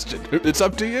 Good question. It's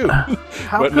up to you.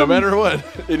 But no matter what,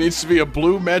 it needs to be a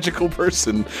blue magical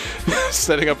person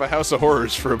setting up a House of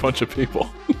Horrors for a bunch of people.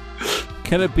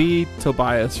 Can it be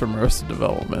Tobias from Arrested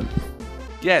Development?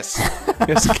 Yes.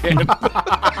 Yes, it can.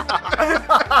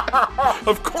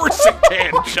 Of course it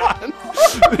can, John.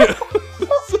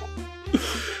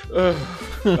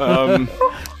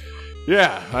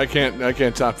 Yeah, I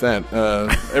can't top that.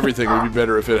 Everything would be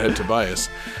better if it had Tobias.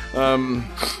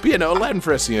 But Aladdin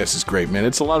for SNES is great, man.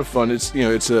 It's a lot of fun.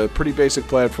 It's a pretty basic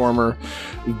platformer,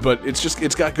 but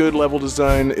it's got good level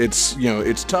design. It's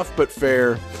tough but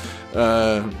fair.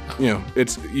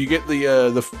 You get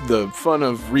the fun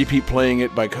of repeat playing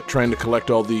it by trying to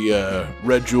collect all the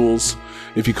red jewels.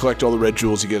 If you collect all the red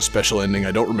jewels, you get a special ending.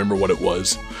 I don't remember what it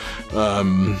was.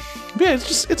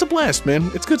 It's a blast,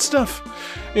 man. It's good stuff.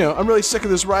 I'm really sick of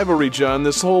this rivalry, John.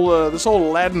 This whole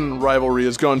Aladdin rivalry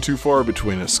has gone too far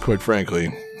between us, quite frankly.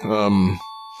 I'm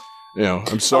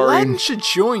sorry. Aladdin should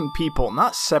join people,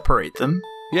 not separate them.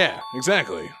 Yeah,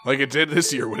 exactly. Like it did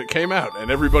this year when it came out,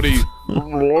 and everybody hated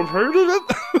it.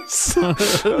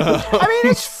 I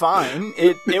mean, it's fine.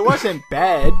 It wasn't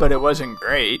bad, but it wasn't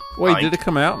great. Wait, did it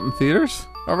come out in theaters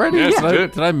already? Yes, it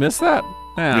did. Did I miss that?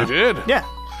 Yeah. You did. Yeah.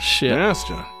 Shit. Yes,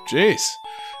 John. Jeez.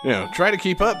 Try to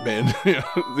keep up, man.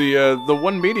 The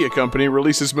one media company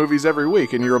releases movies every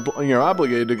week, and you're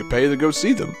obligated to pay to go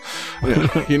see them.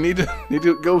 You need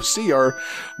to go see our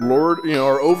Lord,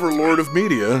 our overlord of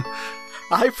media.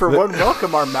 I, for one,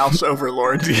 welcome our mouse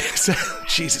overlord.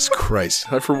 Jesus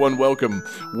Christ. I, for one, welcome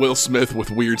Will Smith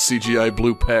with weird CGI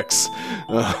blue pecs.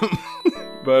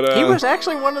 But he was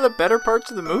actually one of the better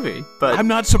parts of the movie. But I'm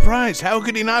not surprised. How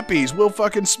could he not be? He's Will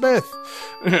fucking Smith.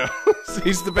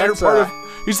 He's the better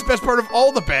he's the best part of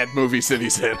all the bad movies that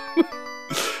he's in.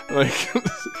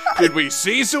 Did we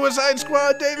see Suicide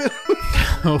Squad, David?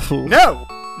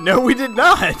 No, we did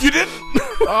not. You didn't?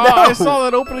 No. I saw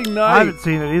that opening night. I haven't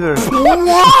seen it either.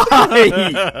 Why?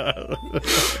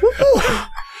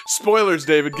 Spoilers,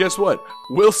 David. Guess what?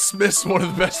 Will Smith's one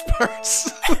of the best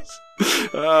parts.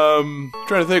 Trying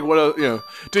to think what else,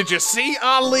 Did you see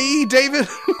Ali, David?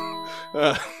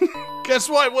 Guess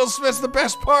what? Will Smith's the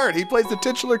best part. He plays the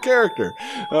titular character.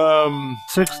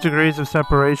 6 Degrees of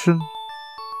Separation.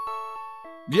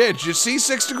 Yeah, did you see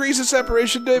 6 Degrees of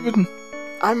Separation, David?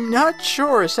 I'm not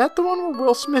sure. Is that the one where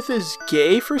Will Smith is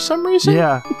gay for some reason?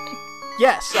 Yeah.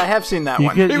 Yes, I have seen that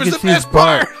one. He was the best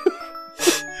part.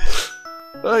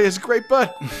 Oh, he has a great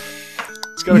butt.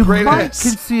 He's got a great ass.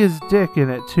 You can see his dick in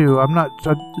it too.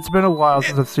 It's been a while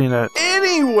since I've seen it.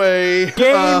 Anyway,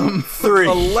 Game 3.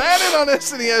 Aladdin on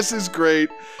SNES is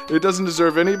great. It doesn't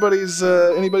deserve anybody's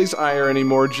ire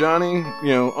anymore. Johnny,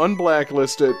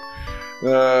 unblacklist it.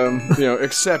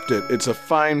 Accept it. It's a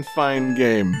fine, fine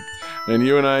game. And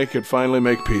you and I could finally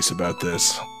make peace about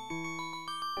this.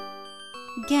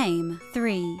 Game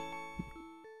 3.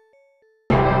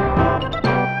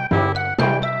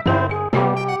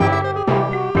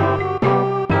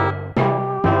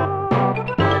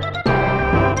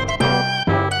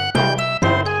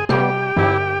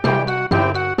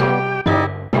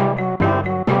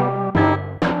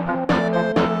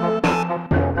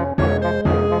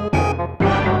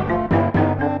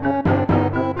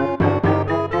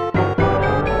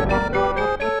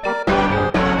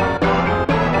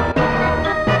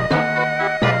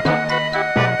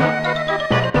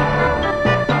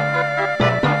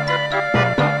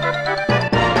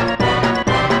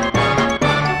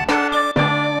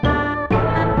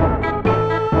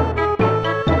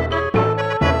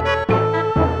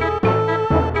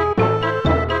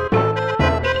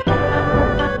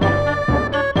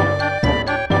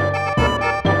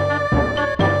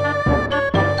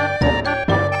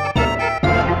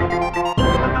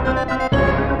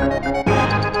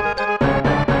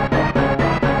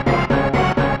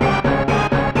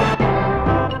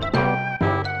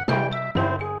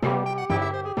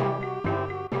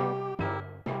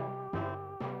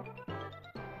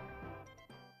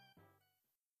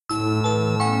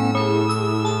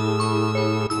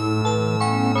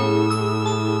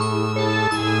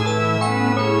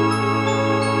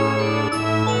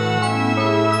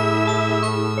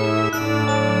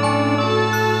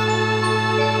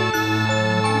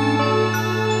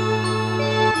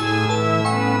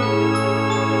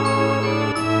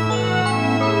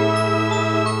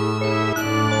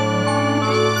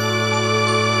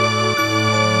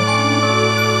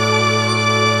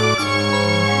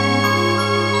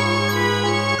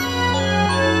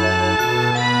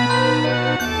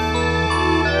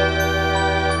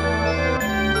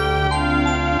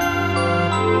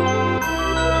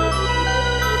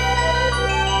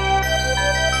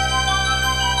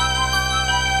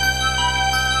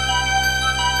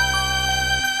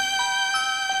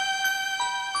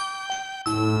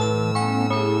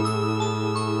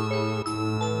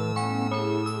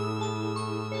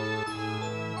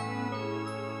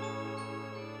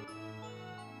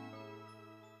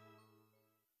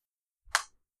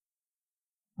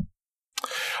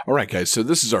 All right, guys, so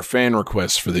this is our fan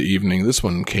request for the evening. This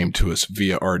one came to us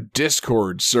via our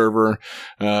Discord server.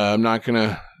 I'm not going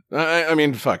to... I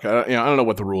mean, fuck. I don't know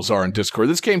what the rules are in Discord.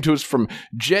 This came to us from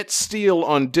Jet Steel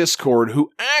on Discord,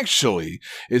 who actually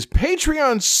is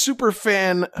Patreon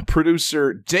superfan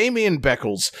producer Damien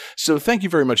Beckles. So thank you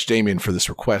very much, Damien, for this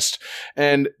request.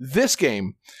 And this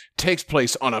game takes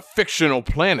place on a fictional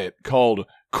planet called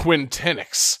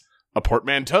Quintenix, a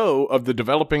portmanteau of the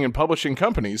developing and publishing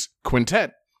companies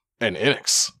Quintet and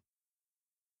Enix.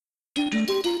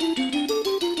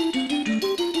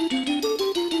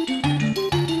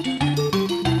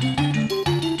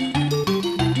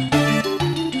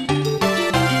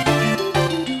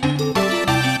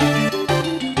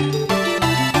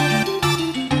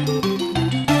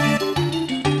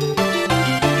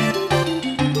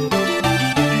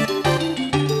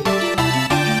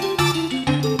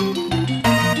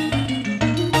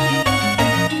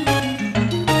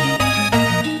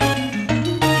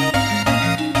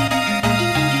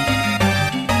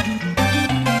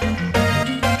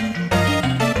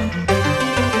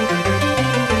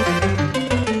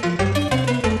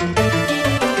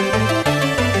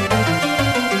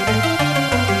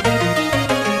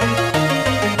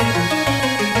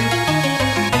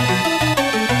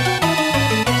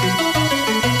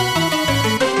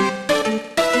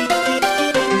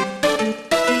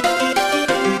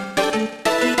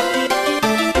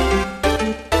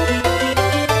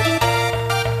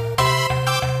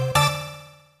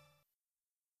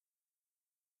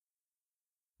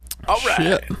 All right.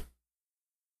 Shit.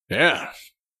 Yeah.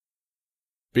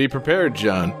 Be prepared,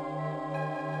 John.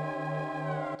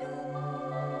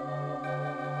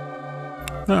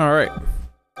 All right.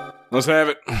 Let's have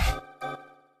it.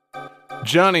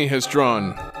 Johnny has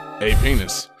drawn a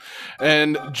penis.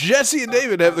 And Jesse and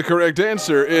David have the correct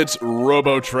answer. It's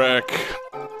RoboTrack.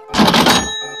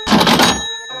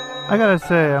 I gotta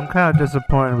say, I'm kind of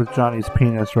disappointed with Johnny's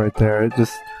penis right there. It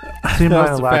just seemed That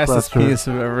kind was of the fastest lackluster. piece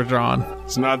I've ever drawn.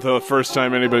 It's not the first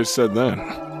time anybody said that.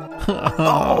 See,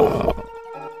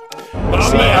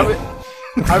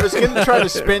 I was going to try to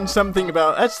spin something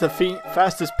about, that's the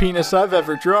fastest penis I've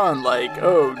ever drawn. Like,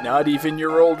 oh, not even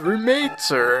your old roommates,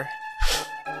 or...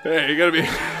 Hey, you gotta be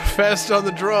fast on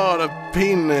the draw on a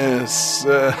penis.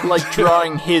 like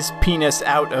drawing his penis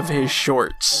out of his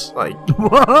shorts. Like,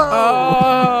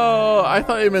 Oh, I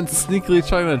thought you meant sneakily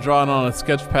trying to draw it on a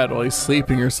sketch pad while he's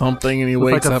sleeping or something, and he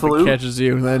With wakes like a up and flute? catches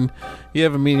you, and then you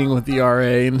have a meeting with the RA,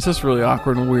 and it's just really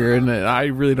awkward and weird, and I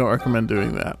really don't recommend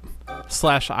doing that. /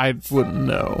 I wouldn't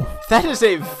know. that is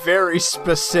a very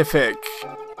specific...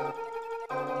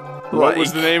 What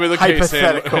was the name of the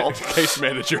hypothetical? case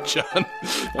manager, John?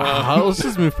 Let's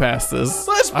just move past this.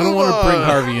 Let's I don't move want to bring on.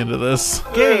 Harvey into this.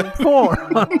 Game 4.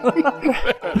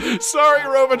 Sorry,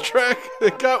 RoboTrack.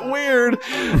 It got weird.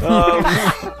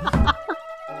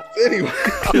 Anyway,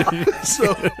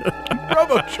 so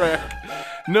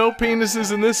RoboTrack. No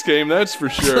penises in this game, that's for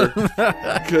sure.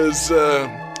 Because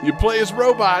you play as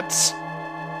robots.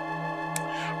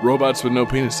 Robots with no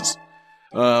penises.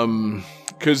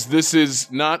 Because this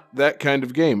is not that kind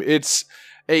of game. It's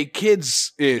a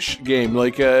kids-ish game.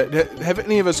 Like, have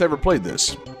any of us ever played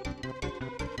this?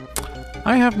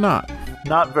 I have not.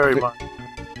 Not very much.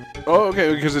 Oh,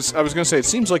 okay. Because I was going to say, it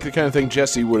seems like the kind of thing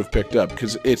Jesse would have picked up.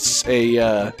 Because it's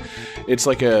it's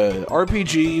like a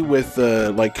RPG with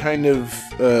like kind of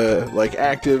like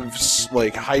active,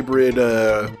 like hybrid,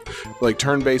 like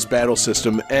turn-based battle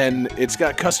system, and it's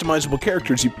got customizable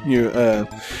characters.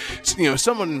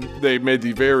 They made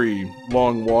the very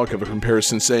long walk of a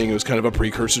comparison, saying it was kind of a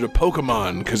precursor to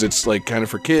Pokemon because it's like kind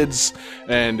of for kids,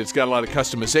 and it's got a lot of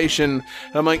customization.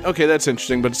 And I'm like, okay, that's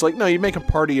interesting, but it's like, no, you make a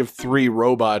party of 3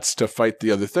 robots to fight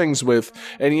the other things with,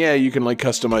 and yeah, you can like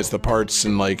customize the parts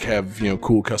and like have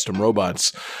cool custom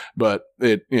robots, but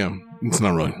it's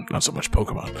not so much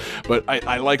Pokemon. But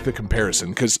I like the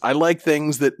comparison because I like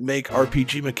things that make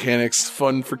RPG mechanics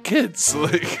fun for kids,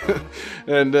 like,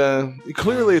 and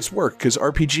clearly it's worked because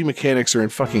RPG mechanics are in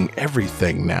fucking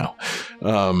everything now.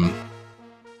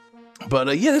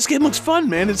 But yeah, this game looks fun,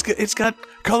 man. It's got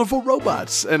colorful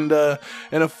robots and a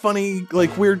funny,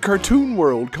 like, weird cartoon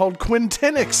world called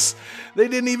Quintenix. They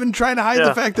didn't even try to hide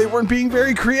the fact they weren't being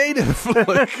very creative.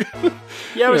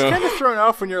 Yeah, I was kind of thrown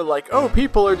off when you're like, oh,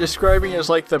 people are describing it as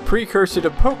like the precursor to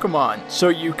Pokemon. So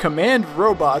you command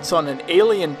robots on an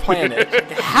alien planet.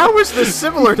 How is this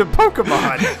similar to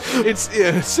Pokemon?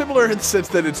 It's similar in the sense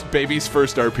that it's baby's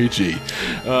first RPG.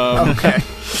 Okay.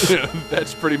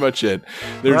 That's pretty much it.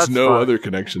 There's That's no fun. other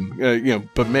connection.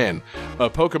 But man, a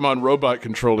Pokemon robot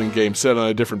controlling game set on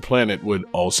a different planet would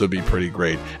also be pretty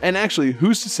great. And actually,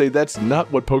 who's to say that's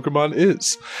not what Pokemon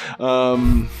is?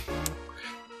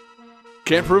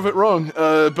 Can't prove it wrong.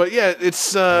 But yeah,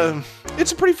 it's a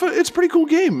pretty cool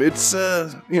game. It's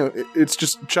it's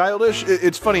just childish.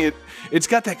 It's funny. It's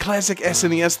got that classic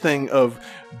SNES thing of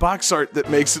box art that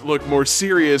makes it look more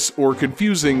serious or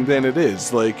confusing than it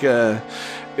is. Like on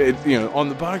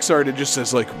the box art it just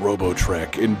says like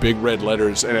Robotrek in big red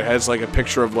letters, and it has like a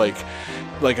picture of like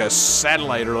a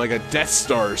satellite or like a Death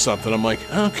Star or something. I'm like,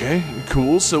 okay,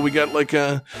 cool. So we got like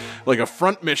a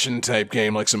front mission type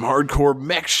game, like some hardcore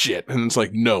mech shit. And it's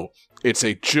like, no, it's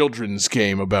a children's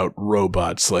game about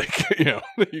robots. Like,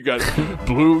 you got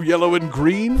blue, yellow, and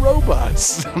green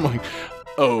robots. I'm like,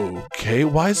 okay,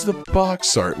 why is the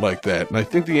box art like that? And I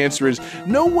think the answer is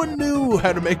no one knew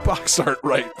how to make box art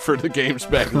right for the games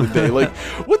back in the day. Like,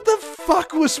 what the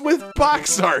fuck was with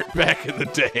box art back in the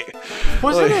day?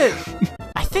 Wasn't it?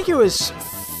 I think it was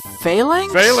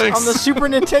Phalanx on the Super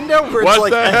Nintendo, where it's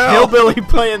like a hillbilly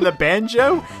playing the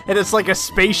banjo, and it's like a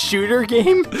space shooter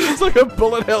game. It's like a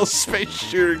bullet hell space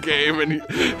shooter game, and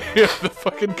the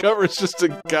fucking cover is just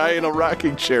a guy in a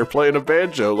rocking chair playing a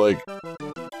banjo. Like,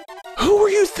 who were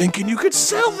you thinking you could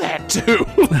sell that to?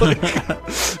 Like,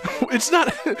 it's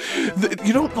not.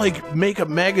 You don't like make a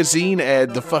magazine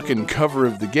ad the fucking cover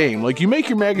of the game. Like, you make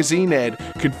your magazine ad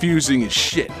confusing as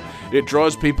shit. It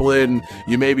draws people in.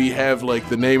 You maybe have like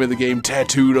the name of the game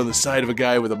tattooed on the side of a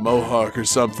guy with a mohawk or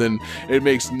something. It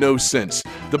makes no sense.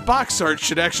 The box art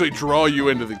should actually draw you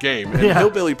into the game. And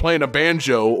hillbilly playing a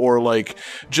banjo, or like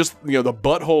just the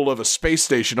butthole of a space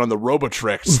station on the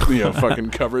Robotrek's fucking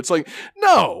cover. It's like,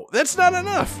 no, that's not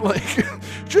enough. Like,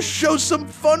 just show some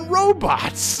fun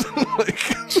robots. Like,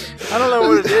 I don't know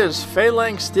what it is.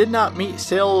 Phalanx did not meet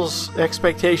sales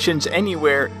expectations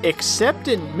anywhere except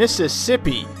in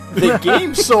Mississippi. The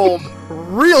game sold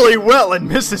really well in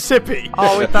Mississippi.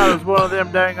 Oh, we thought it was one of them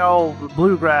dang old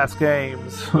bluegrass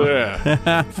games.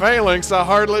 Yeah. Phalanx, I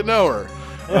hardly know her.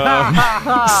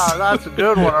 That's a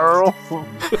good one, Earl.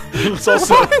 It's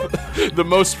also the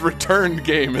most returned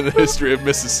game in the history of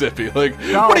Mississippi. Like,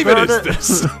 No, what even heard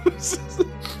is this?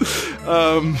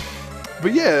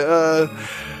 But yeah,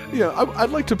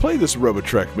 I'd like to play this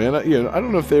Robotrek, man. I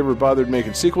don't know if they ever bothered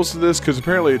making sequels to this, because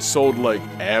apparently it sold like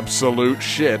absolute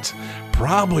shit.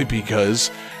 Probably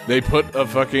because they put a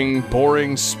fucking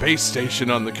boring space station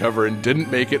on the cover and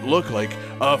didn't make it look like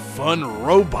a fun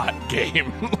robot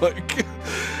game. Like,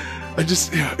 it's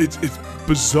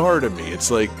bizarre to me.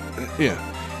 It's like,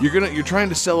 you're trying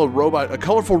to sell a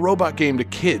colorful robot game to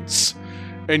kids,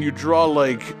 and you draw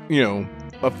like,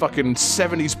 a fucking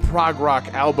 70s prog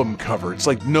rock album cover. It's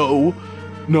like, no.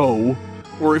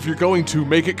 Or if you're going to,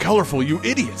 make it colorful, you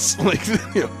idiots. Like,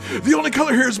 the only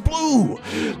color here is blue.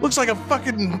 Looks like a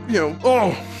fucking,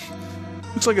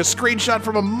 looks like a screenshot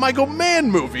from a Michael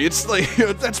Mann movie. It's like,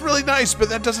 that's really nice, but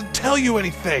that doesn't tell you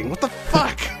anything. What the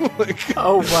fuck? Like,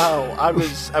 oh wow, I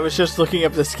was just looking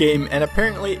up this game, and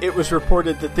apparently it was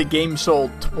reported that the game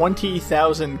sold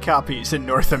 20,000 copies in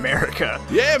North America.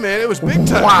 Yeah, man, it was big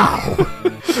time. Wow.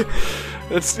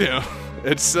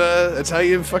 It's how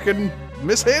you fucking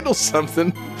mishandle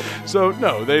something. So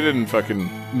no, they didn't fucking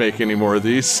make any more of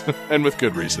these, and with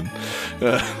good reason.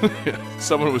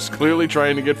 Someone was clearly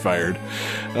trying to get fired.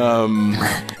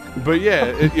 But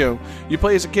yeah, you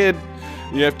play as a kid.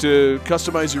 You have to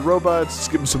customize your robots,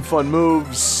 give them some fun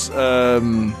moves. I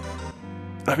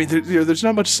mean, there's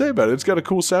not much to say about it. It's got a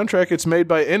cool soundtrack. It's made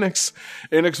by Enix.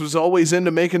 Enix was always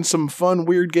into making some fun,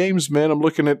 weird games, man. I'm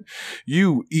looking at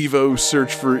you, Evo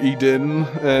Search for Eden,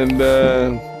 and,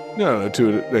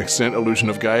 to an extent, Illusion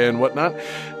of Gaia and whatnot.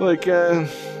 Like,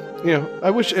 I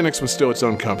wish Enix was still its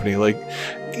own company. Like,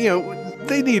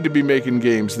 they need to be making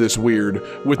games this weird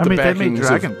with the backings they made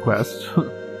Dragon Quest.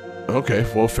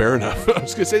 Okay, well, fair enough. I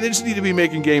was going to say, they just need to be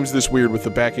making games this weird with the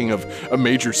backing of a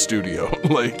major studio.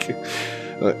 Like,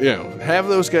 have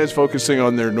those guys focusing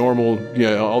on their normal,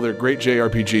 all their great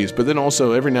JRPGs, but then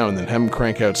also every now and then have them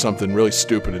crank out something really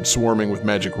stupid and swarming with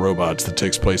magic robots that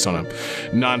takes place on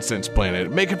a nonsense planet.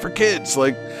 Make it for kids.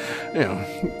 Like,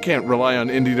 you can't rely on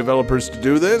indie developers to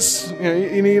do this.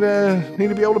 You need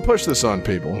to be able to push this on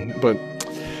people. But,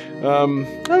 I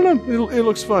don't know. It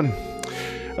looks fun.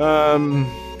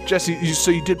 Jesse,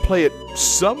 so you did play it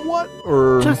somewhat,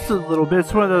 or just a little bit?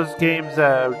 It's one of those games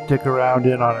that I dick around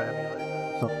in on an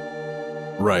emulator.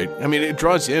 So. Right. I mean, it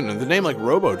draws you in. And the name like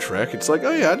Robotrek, it's like,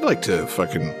 oh yeah, I'd like to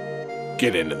fucking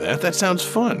get into that. That sounds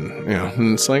fun.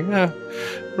 And it's like, all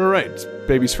right, it's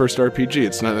baby's first RPG.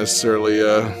 It's not necessarily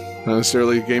not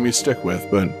necessarily a game you stick with,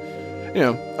 but you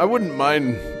know, I wouldn't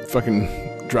mind fucking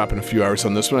dropping a few hours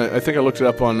on this one. I think I looked it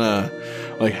up on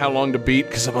like how long to beat,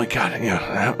 because I'm like, God, you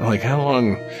know, like how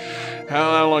long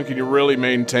can you really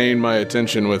maintain my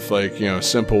attention with, like, you know, a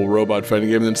simple robot fighting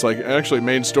game? And it's like, actually,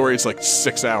 main story, it's like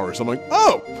 6 hours. I'm like,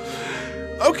 oh,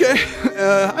 okay,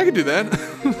 I can do that.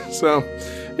 So,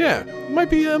 yeah, might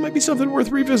be something worth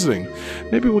revisiting.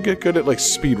 Maybe we'll get good at, like,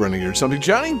 speedrunning or something.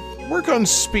 Johnny, work on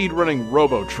speedrunning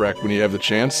RoboTrek when you have the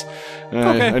chance.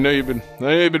 Okay. I know you've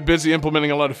been busy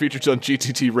implementing a lot of features on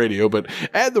GTT Radio, but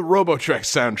add the RoboTrek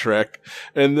soundtrack,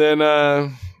 and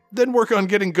then work on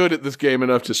getting good at this game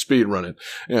enough to speedrun it.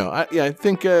 You know, I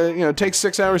think you know, it takes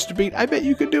 6 hours to beat. I bet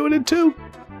you could do it in 2.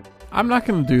 I'm not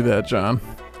going to do that, John.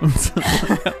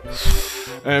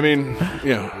 I mean,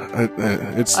 you know,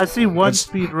 I see one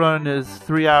speed run is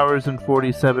 3 hours and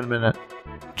 47 minutes.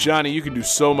 Johnny, you can do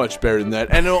so much better than that,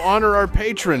 and it'll honor our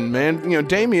patron, man. You know,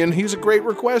 Damien, he's a great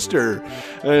requester,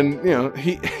 and you know,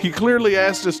 he clearly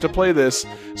asked us to play this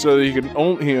so that he can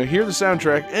only, you know, hear the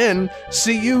soundtrack and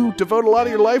see you devote a lot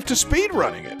of your life to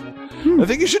speedrunning it. I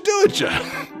think you should do it, John.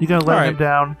 You gonna let him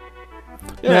down?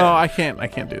 Yeah. No, I can't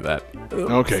do that.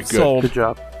 Okay, good. Sold. Good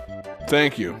job.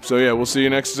 Thank you. So yeah, we'll see you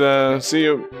next. See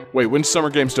you. Wait, when's Summer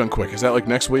Games Done Quick? Is that like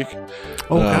next week?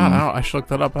 Oh God, I should look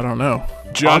that up. I don't know.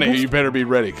 Johnny, August? you better be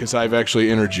ready because I've actually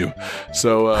entered you.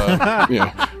 So you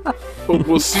know,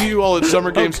 we'll see you all at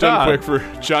Summer Games Done Quick for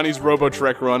Johnny's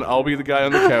RoboTrek run. I'll be the guy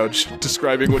on the couch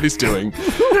describing what he's doing.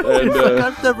 And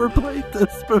I've never played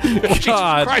this before. Jesus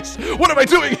Christ, what am I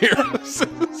doing here?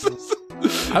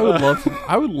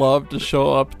 I would love to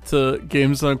show up to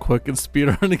Games Done Quick and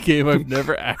speedrun a game I've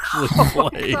never actually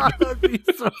played. God, that'd be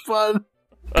so fun.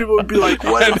 People would be like,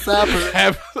 what is happening?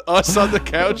 Have us on the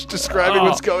couch describing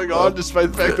what's going on,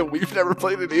 despite the fact that we've never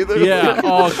played it either. Yeah.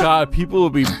 Oh God, people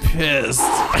would be pissed.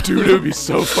 Dude, it would be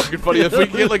so fucking funny if we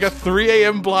could get like a 3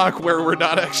 a.m. block where we're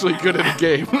not actually good at a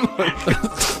game.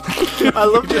 I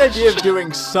love the idea of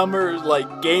doing summer,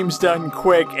 like, Games Done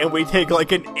Quick, and we take,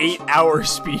 like, an 8-hour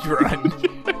speed run.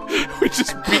 We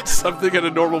just beat something at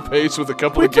a normal pace with a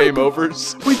couple of game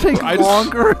overs. We take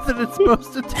longer than it's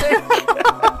supposed to take.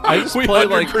 I just We play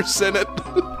like 100% it.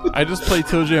 I just play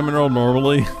Toe Jam and Roll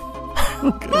normally.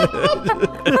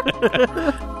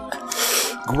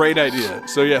 Great idea.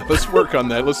 So yeah, let's work on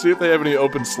that. Let's see if they have any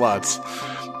open slots.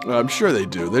 I'm sure they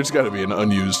do. There's got to be an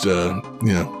unused,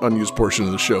 unused portion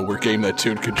of the show where Game That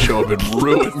Tune can show up and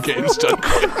ruin Games Done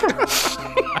Quick.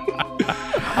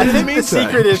 I think the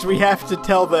secret is we have to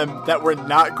tell them that we're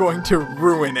not going to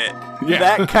ruin it. Yeah.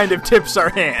 That kind of tips our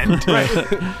hand. Right.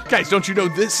 Guys, don't you know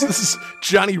this? This is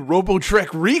Johnny RoboTrek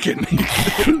Regan. He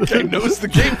knows the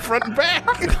game front and back.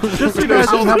 Just He knows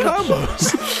all imagine the how much,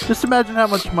 combos. just imagine how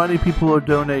much money people will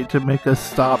donate to make us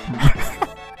stop.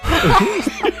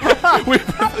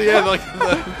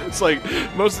 It's like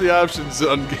most of the options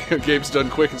on Games Done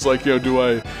Quick. It's like, you know, do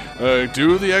I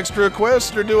do the extra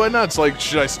quest or do I not? It's like,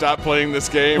 should I stop playing this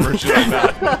game or should I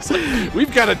not? It's like,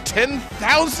 we've got a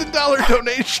 $10,000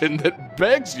 donation that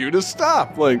begs you to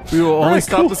stop. Like, We will only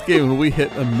stop this game when we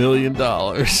hit $1 million.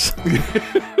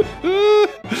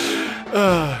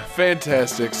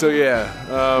 Fantastic. So yeah,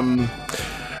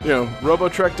 you know,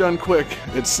 RoboTrek Done Quick.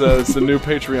 It's the new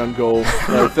Patreon goal.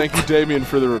 Thank you, Damien,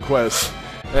 for the request.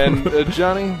 And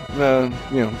Johnny,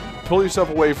 you know, pull yourself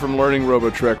away from learning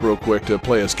RoboTrek real quick to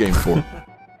play us Game 4.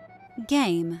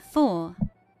 Game 4.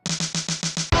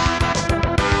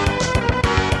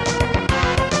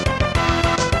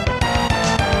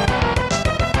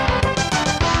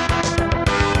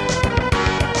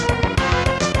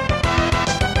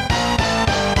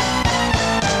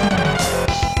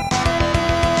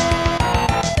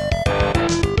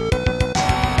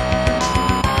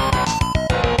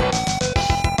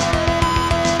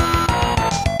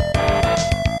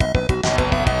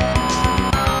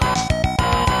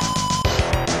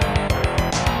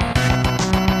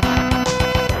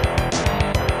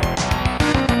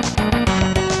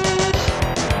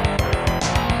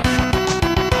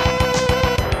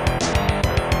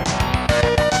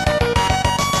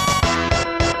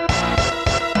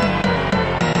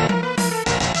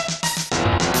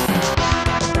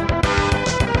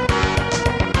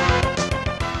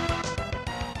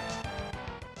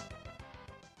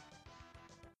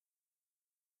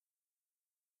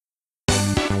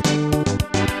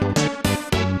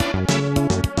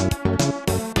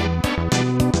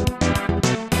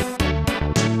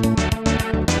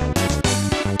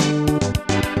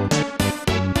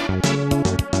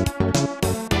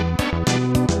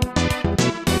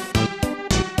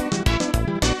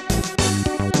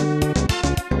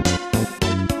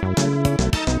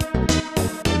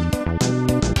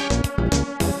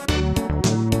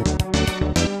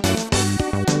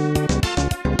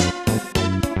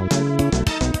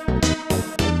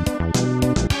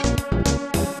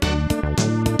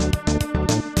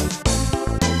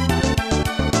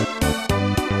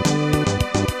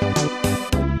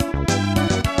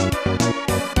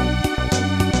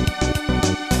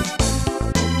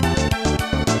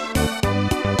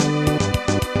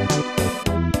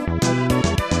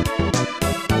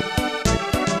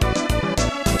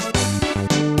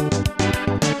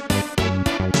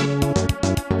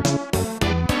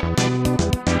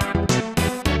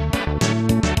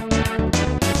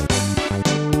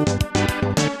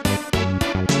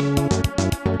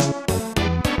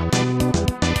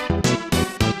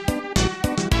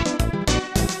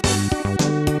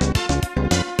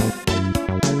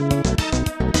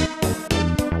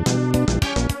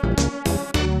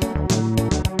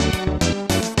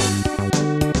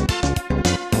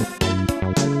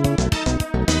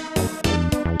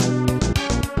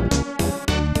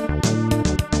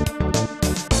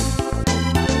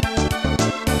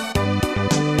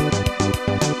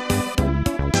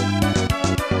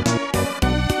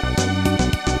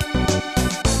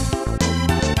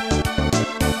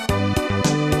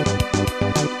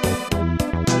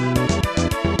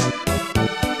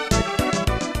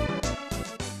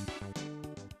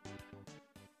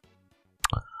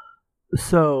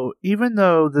 So, even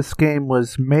though this game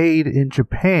was made in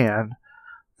Japan,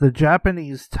 the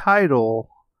Japanese title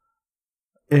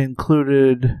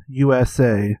included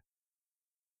USA.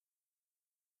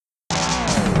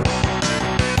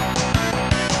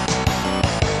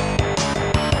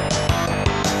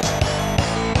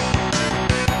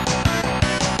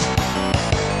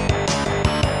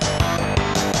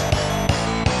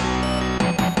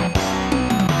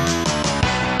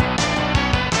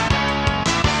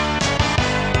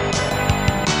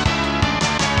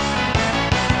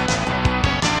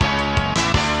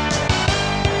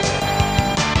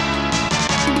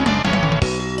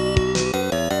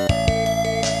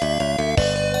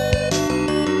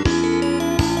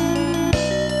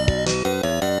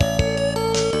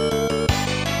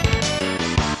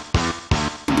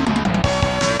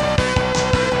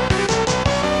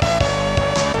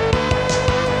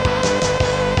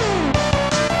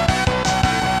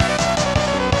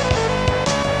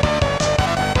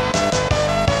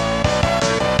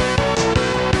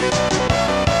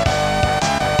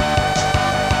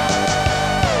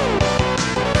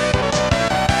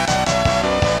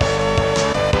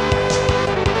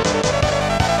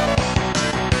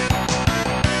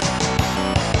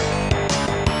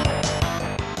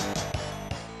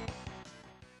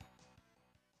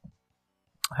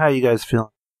 How you guys feeling?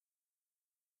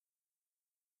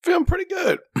 Feeling pretty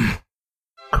good.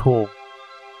 Cool.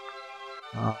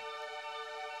 Yeah,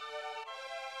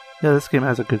 this game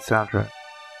has a good soundtrack.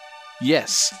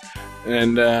 Yes.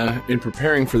 And in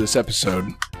preparing for this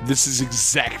episode, this is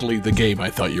exactly the game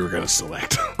I thought you were going to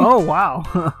select. Oh, wow.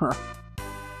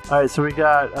 Alright, so we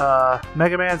got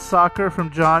Mega Man Soccer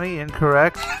from Johnny,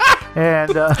 incorrect.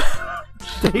 And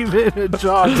David and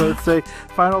John both say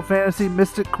Final Fantasy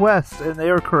Mystic Quest, and they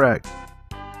are correct.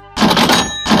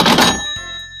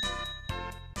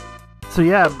 So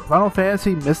yeah, Final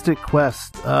Fantasy Mystic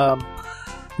Quest.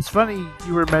 It's funny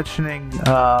you were mentioning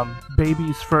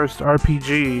Baby's First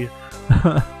RPG.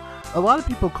 A lot of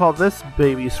people call this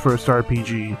Baby's First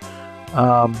RPG.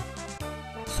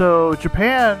 So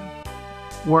Japan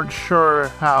weren't sure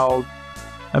how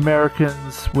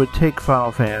Americans would take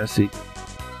Final Fantasy.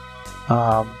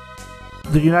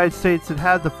 The United States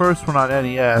had the first one on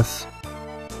NES,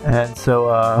 and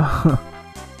so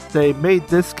they made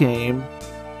this game,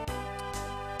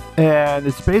 and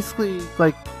it's basically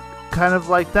like kind of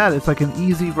like that. It's like an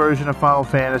easy version of Final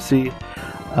Fantasy.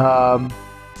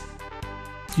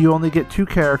 You only get 2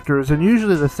 characters, and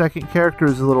usually the second character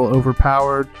is a little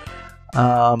overpowered.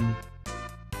 The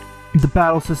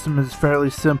battle system is fairly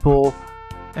simple.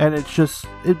 And it's just,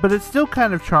 but it's still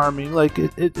kind of charming. Like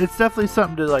it's definitely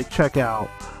something to like check out.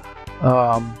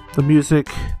 The music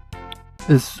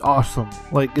is awesome.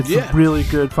 Like it's really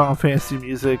good Final Fantasy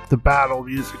music. The battle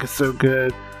music is so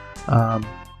good. But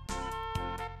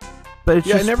it's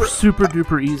just super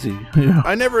duper easy. Yeah.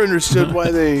 I never understood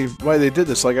why they did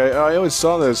this. Like I always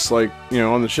saw this like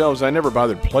on the shelves. I never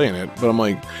bothered playing it, but I'm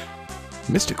like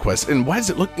Mystic Quest. And why does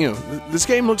it look? This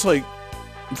game looks like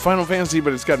Final Fantasy,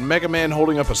 but it's got Mega Man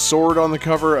holding up a sword on the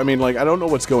cover. I mean, like, I don't know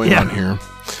what's going on here.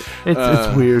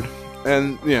 It's weird.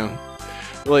 And,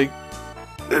 like,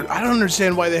 I don't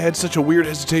understand why they had such a weird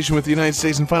hesitation with the United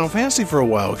States and Final Fantasy for a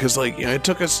while, because, like, it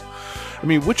took us... I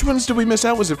mean, which ones did we miss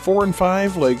out? Was it 4 and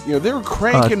 5? Like, they were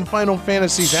cranking Final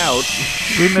Fantasies out.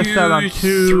 We missed out on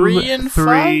 2, 3, and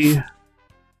 3, 5?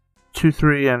 2,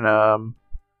 3, and,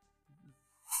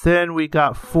 then we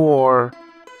got 4...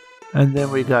 And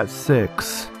then we got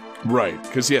 6. Right,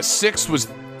 because 6 was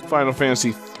Final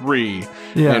Fantasy 3,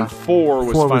 yeah. and 4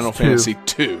 was Final 2. Fantasy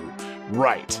 2.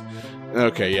 Right.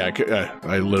 Okay,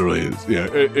 I literally,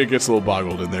 it gets a little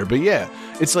boggled in there. But yeah,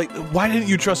 it's like, why didn't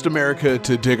you trust America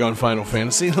to dig on Final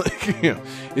Fantasy? Like,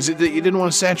 is it that you didn't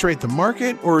want to saturate the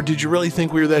market, or did you really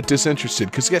think we were that disinterested?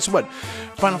 Because guess what?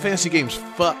 Final Fantasy games,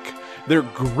 they're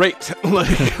great.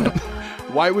 Like,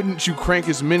 why wouldn't you crank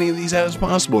as many of these out as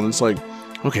possible? And it's like,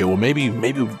 okay, well, maybe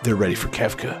they're ready for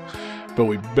Kefka, but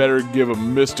we better give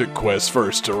them Mystic Quest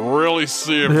first to really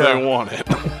see if they want it.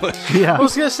 Yeah. I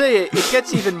was going to say, it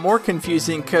gets even more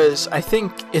confusing because I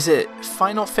think, is it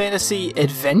Final Fantasy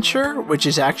Adventure, which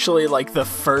is actually like the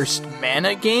first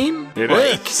Mana game? It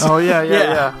is. Oh,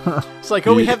 yeah. It's like,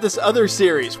 we have this other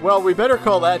series. Well, we better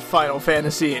call that Final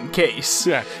Fantasy in case.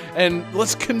 Yeah, and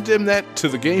let's condemn that to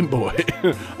the Game Boy.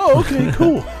 Oh, okay,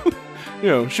 cool.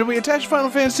 Should we attach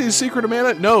Final Fantasy to Secret of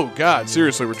Mana? No, God,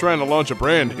 seriously, we're trying to launch a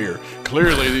brand here.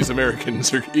 Clearly, these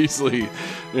Americans are easily,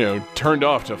 turned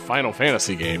off to Final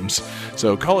Fantasy games.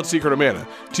 So call it Secret of Mana.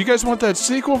 Do you guys want that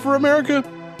sequel for America?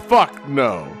 Fuck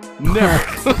no.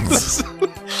 Never.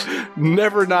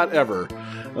 Never, not ever.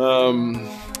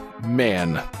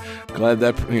 Man.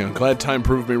 Glad time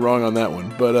proved me wrong on that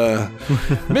one. But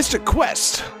Mystic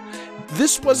Quest,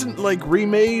 this wasn't like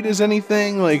remade as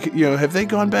anything. Like, have they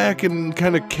gone back and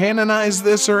kind of canonized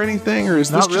this or anything, or is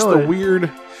this just a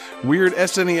weird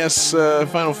SNES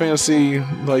Final Fantasy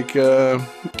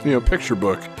picture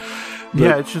book?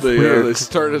 It's just weird. They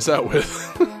started us out with.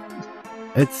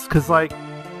 It's because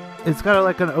it's got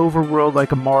like an overworld,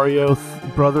 like a Mario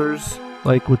Brothers,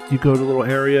 like you go to little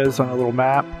areas on a little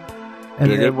map,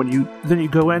 and then when you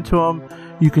go into them,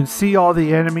 you can see all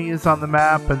the enemies on the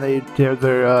map, and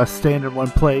they're stand in one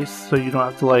place, so you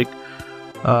don't have to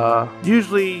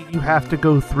usually you have to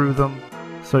go through them,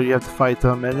 so you have to fight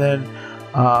them, and then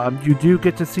you do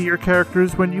get to see your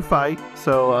characters when you fight,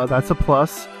 so that's a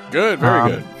plus. Good, very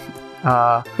good.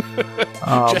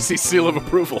 Jesse's seal of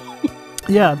approval.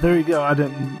 Yeah, there you go. I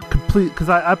didn't complete because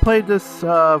I played this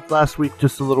last week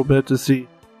just a little bit to see,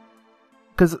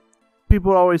 because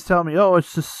people always tell me, "Oh,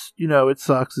 it's just it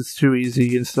sucks. It's too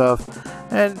easy and stuff."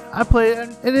 And I play it,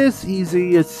 and it is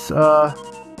easy. It's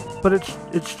but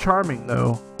it's charming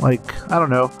though. Like, I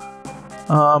don't know.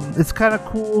 It's kind of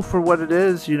cool for what it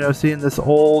is. Seeing this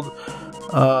old,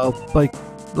 like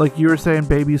you were saying,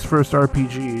 baby's first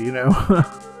RPG.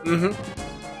 Mm-hmm.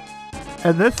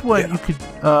 And this one, you could,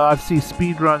 I've seen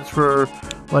speedruns for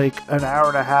like an hour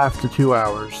and a half to 2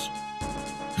 hours.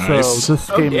 Nice. So this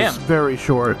game is very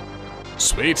short.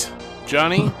 Sweet.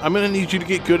 Johnny, I'm going to need you to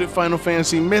get good at Final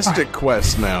Fantasy Mystic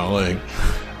Quest now. Like,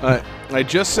 I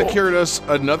just secured us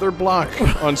another block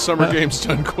on Summer Games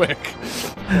Done Quick.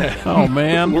 Oh,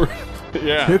 man.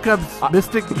 Yeah. Here comes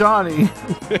Mystic Johnny.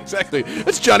 Exactly.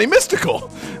 It's Johnny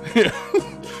Mystical.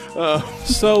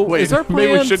 So wait, is our plan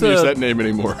maybe we shouldn't use that name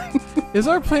anymore. Is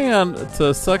our plan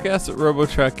to suck ass at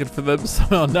Robotrek and for them to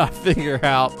somehow not figure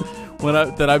out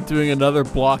that I'm doing another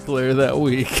block layer that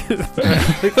week? Hey,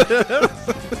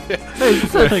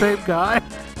 is that the same guy?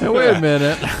 Hey, wait a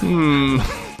minute.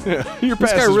 Your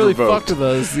this guy really fucked with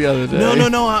us the other day.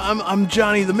 No. I'm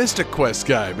Johnny the Mystic Quest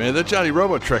guy, man. That Johnny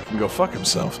Robotrek can go fuck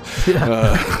himself.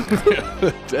 Yeah.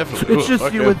 Definitely. It's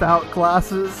just you without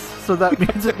glasses, so that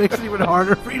means it makes it even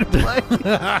harder for you to play.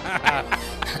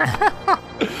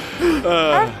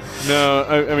 No,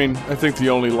 I mean, I think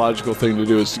the only logical thing to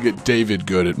do is to get David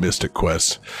good at Mystic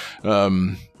Quest.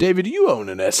 David, you own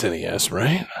an SNES,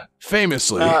 right?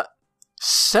 Famously.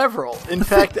 Several. In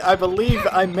fact, I believe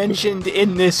I mentioned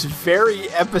in this very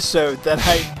episode that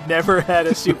I never had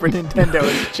a Super Nintendo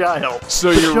as a child. So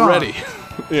you're John. ready.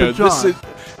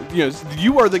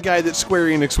 You are the guy that Square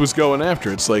Enix was going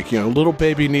after. It's like, little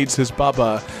baby needs his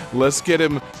baba. Let's get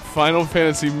him Final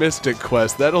Fantasy Mystic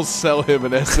Quest. That'll sell him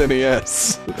an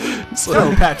SNES.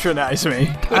 Don't patronize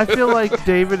me. I feel like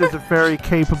David is a very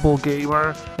capable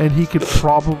gamer, and he could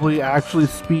probably actually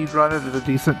speedrun it at a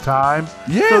decent time.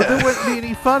 Yeah. So there wouldn't be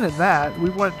any fun in that. We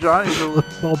want Johnny to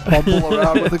bumble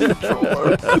around with a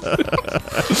controller.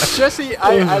 Jesse,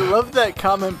 I love that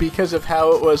comment because of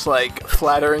how it was, like,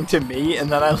 flattering to me,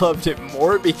 and then I loved it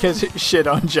more because it shit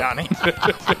on Johnny.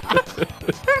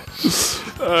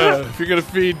 If you're going to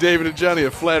feed David and Johnny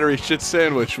a flattery shit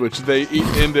sandwich, which they eat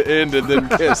end to end and then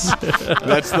kiss,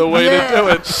 that's the way to do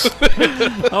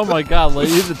it. Oh my god,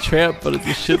 Lady and the Tramp, but it's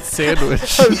a shit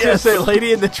sandwich. I was going to say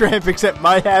Lady and the Tramp, except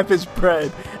my half is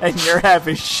bread and your half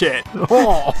is shit.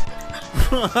 Oh.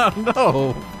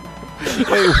 No.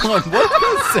 Hey, what kind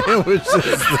of sandwich is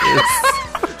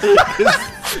this?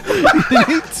 You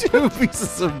need 2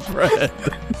 pieces of bread.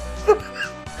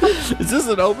 Is this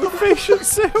an open-faced shit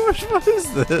sandwich? What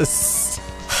is this?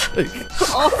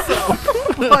 Also,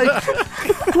 like,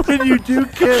 when you do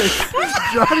kiss,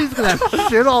 Johnny's gonna have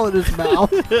shit all in his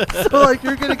mouth. So, like,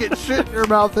 you're gonna get shit in your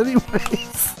mouth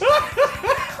anyways.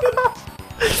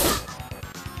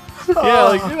 Yeah,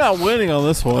 like, you're not winning on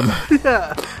this one.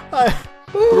 Yeah.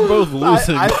 We're both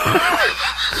losing.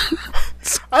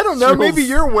 I don't know, maybe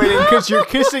you're winning because you're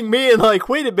kissing me and like,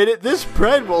 wait a minute, this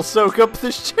bread will soak up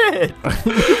the shit.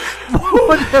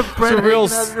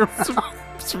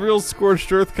 It's a real scorched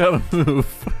earth kind of move.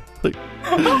 Like,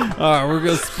 alright, we're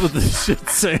gonna split this shit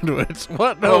sandwich.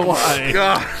 What? No, why?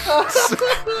 God.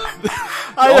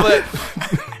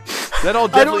 That all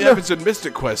definitely happens in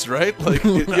Mystic Quest, right? Like,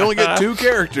 you only get 2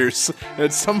 characters. And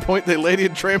at some point, they lady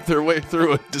and tramp their way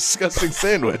through a disgusting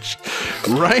sandwich,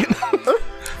 right?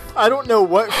 I don't know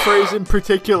what phrase in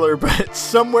particular, but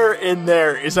somewhere in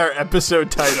there is our episode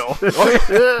title.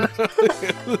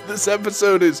 This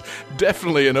episode is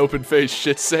definitely an open-faced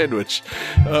shit sandwich.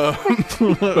 They're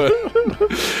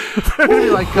gonna be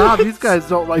like, God, these guys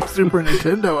don't like Super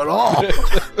Nintendo at all.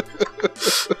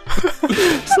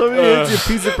 Somebody hands you a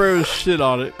piece of bread with shit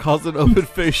on it, calls it an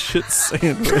open-faced shit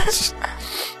sandwich.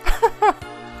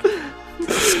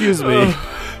 Excuse me.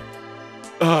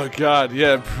 Oh God,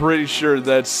 yeah, I'm pretty sure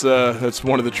that's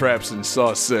one of the traps in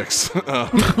Saw 6.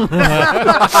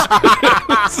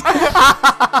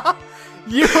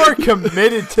 You are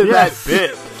committed to that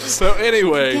bit. So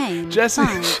anyway, Game Jesse.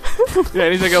 5. Yeah,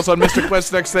 anything else on Mr.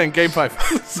 Quest's next thing? Game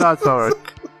 5. That's all right.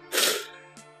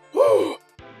 Woo.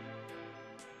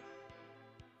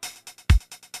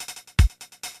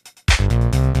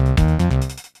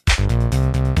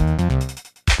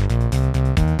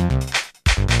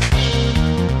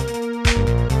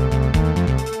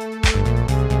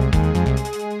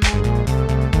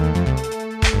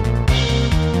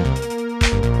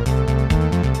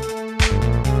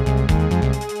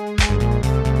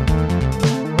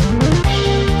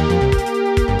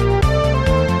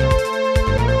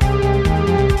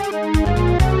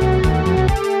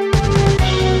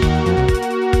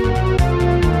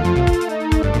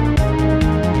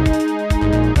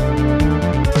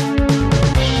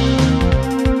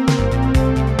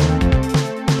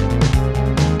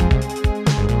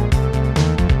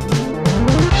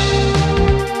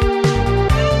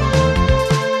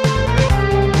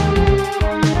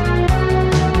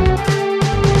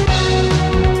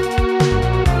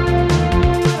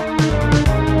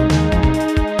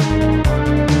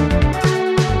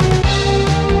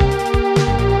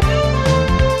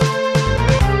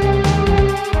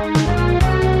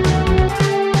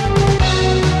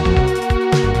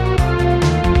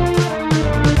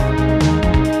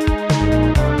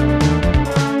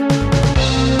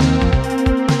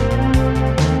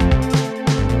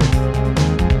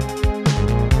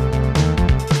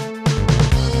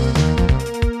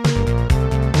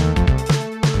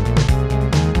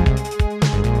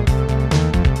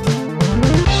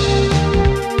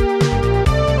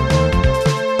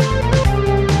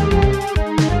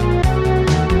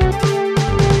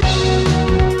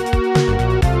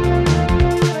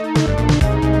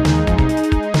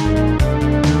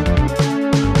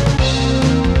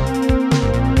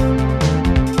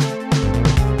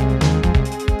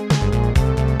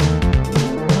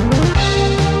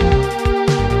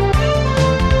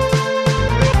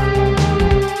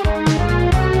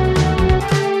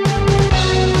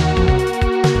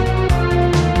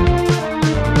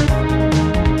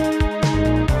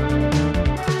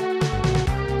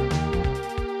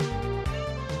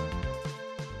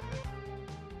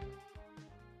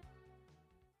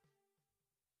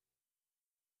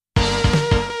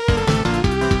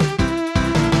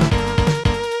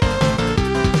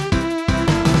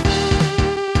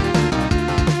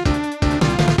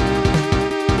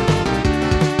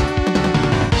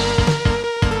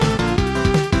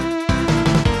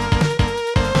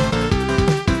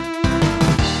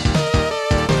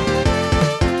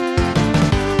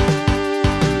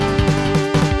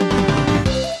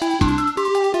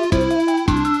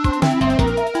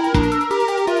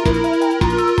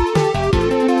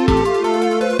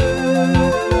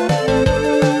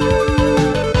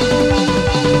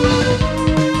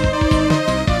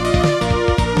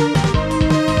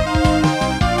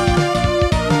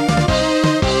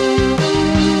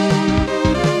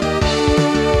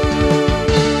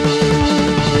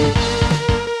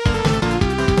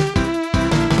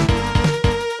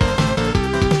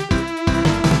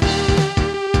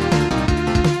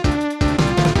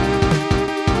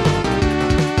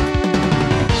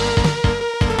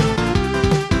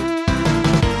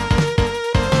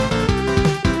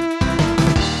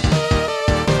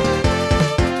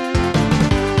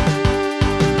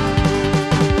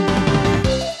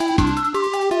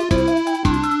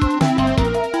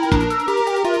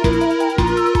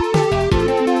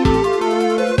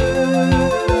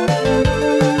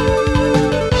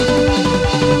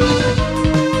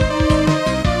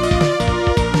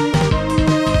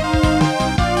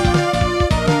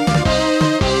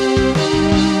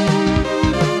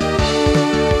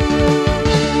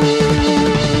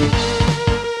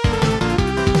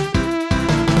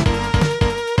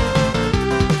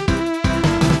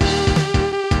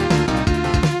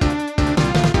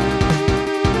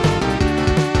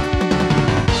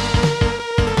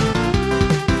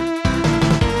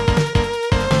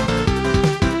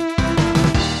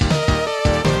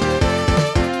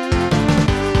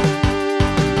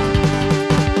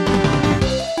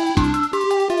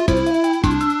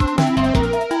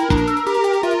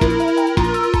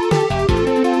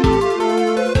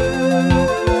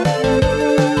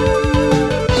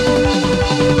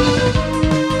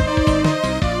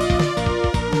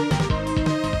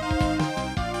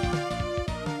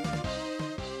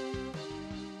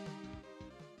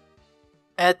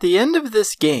 At the end of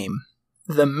this game,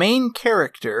 the main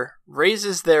character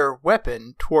raises their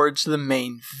weapon towards the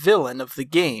main villain of the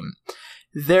game.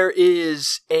 There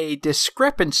is a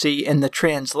discrepancy in the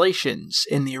translations.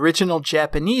 In the original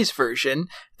Japanese version,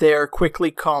 they are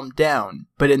quickly calmed down,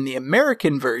 but in the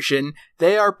American version,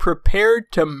 they are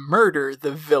prepared to murder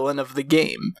the villain of the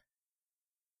game.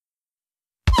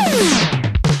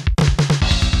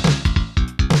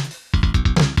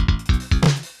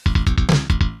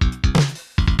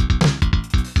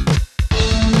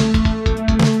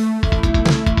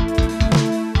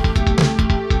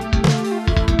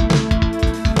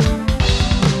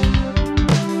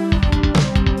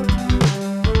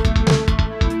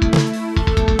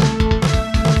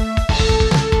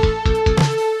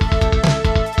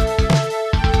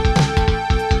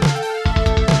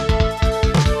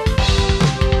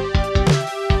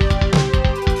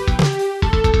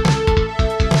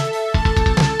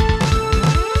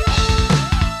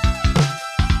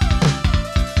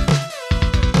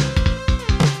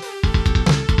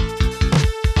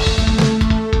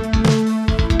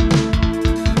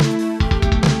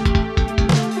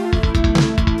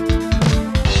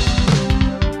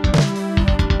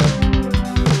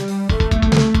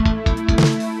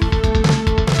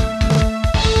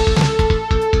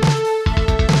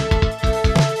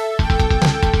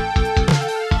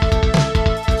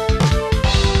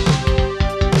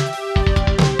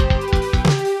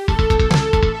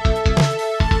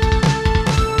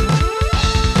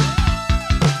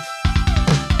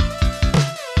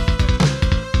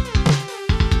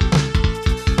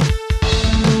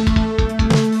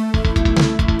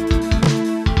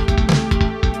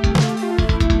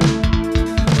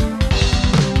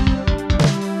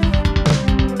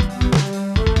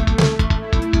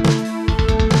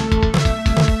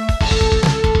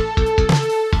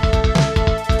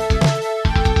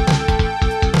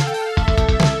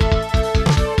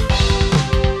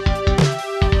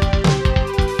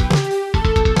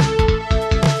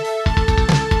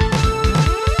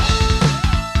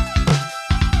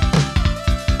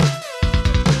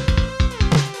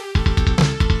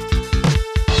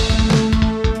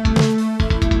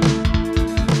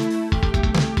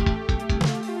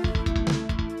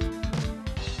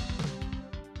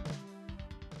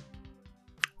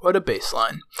 What a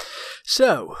baseline.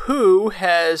 So, who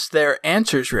has their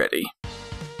answers ready?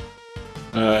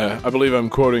 I believe I'm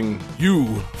quoting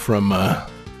you from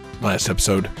last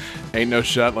episode. Ain't no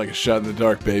shot like a shot in the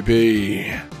dark,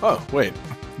 baby. Oh, wait.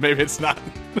 Maybe it's not.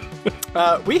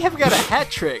 We have got a hat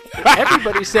trick.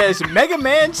 Everybody says Mega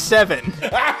Man 7.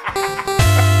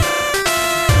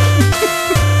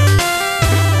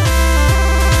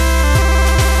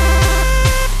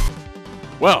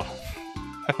 Well,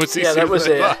 that was easier that was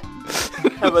than I a thought.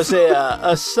 that was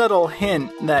a subtle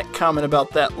hint, that comment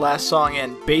about that last song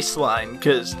and bass line,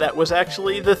 because that was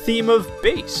actually the theme of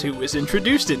bass, who was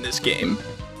introduced in this game.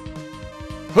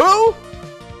 Who?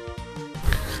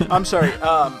 I'm sorry,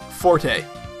 Forte.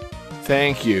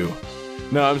 Thank you.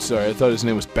 No, I'm sorry. I thought his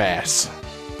name was Bass.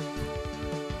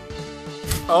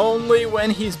 Only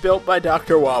when he's built by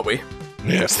Dr. Wowie.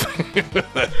 Yes,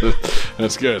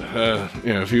 that's good.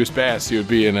 If he was Bass, he would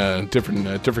be in a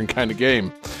different kind of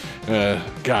game.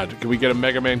 God, can we get a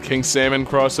Mega Man King Salmon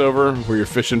crossover where you're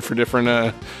fishing for different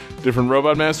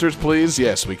robot masters, please?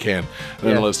 Yes, we can.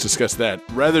 Then let's discuss that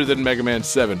rather than Mega Man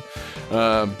 7.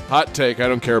 Hot take: I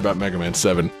don't care about Mega Man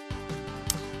 7.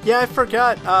 Yeah, I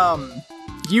forgot.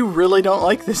 You really don't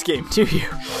like this game, do you?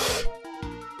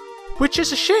 Which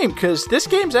is a shame, because this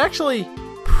game's actually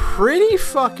pretty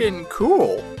fucking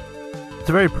cool. It's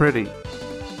very pretty.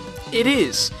 It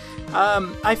is.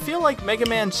 I feel like Mega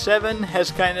Man 7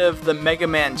 has kind of the Mega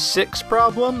Man 6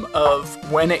 problem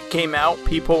of when it came out,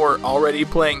 people were already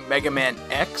playing Mega Man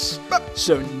X,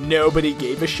 so nobody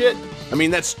gave a shit. I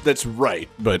mean, that's right,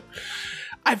 but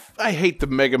I hate the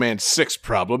Mega Man 6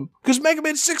 problem, because Mega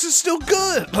Man 6 is still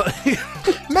good.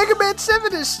 Mega Man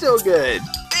 7 is still good.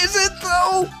 Is it,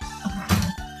 though?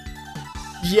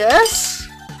 Yes?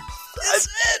 Is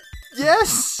it?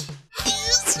 Yes!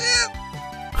 Is it?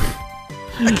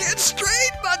 I can't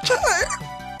straighten my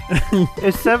tire.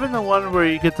 Is 7 the one where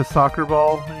you get the soccer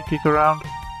ball and you kick around?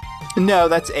 No,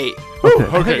 that's 8.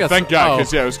 Okay, thank God,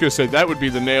 because I was going to say, that would be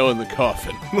the nail in the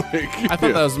coffin. I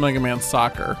thought that was Mega Man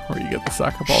Soccer, where you get the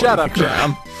soccer ball. Shut up,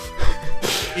 John.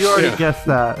 You already guessed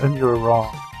that, and you were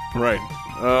wrong. Right.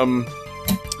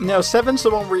 No, 7's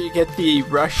the one where you get the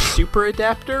Rush Super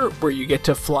Adapter, where you get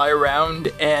to fly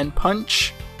around and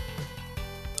punch.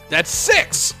 That's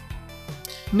 6!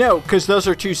 No, because those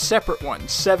are two separate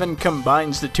ones. 7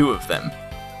 combines the two of them.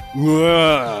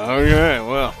 Okay,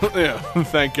 well, yeah,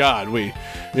 thank God. We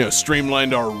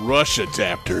streamlined our rush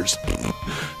adapters.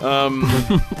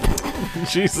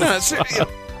 Jesus. No, seriously,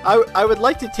 I would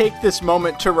like to take this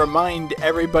moment to remind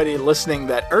everybody listening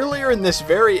that earlier in this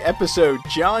very episode,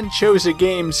 John chose a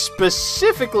game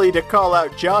specifically to call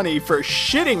out Johnny for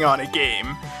shitting on a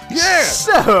game. Yeah!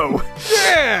 So...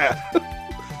 Yeah!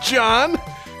 John,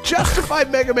 justify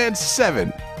Mega Man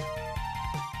 7.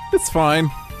 It's fine.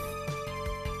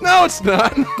 No, it's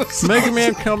not. Mega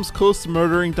Man comes close to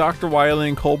murdering Dr. Wily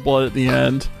in cold blood at the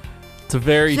end. It's a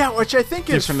very Yeah, which I think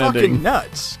is different fucking ending.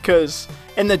 nuts, because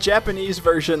in the Japanese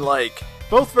version, like,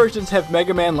 both versions have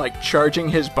Mega Man, like, charging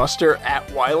his buster at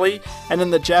Wily, and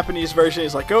in the Japanese version,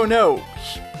 he's like, oh no,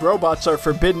 robots are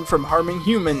forbidden from harming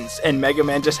humans, and Mega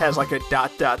Man just has, like, a ...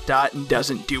 and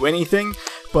doesn't do anything.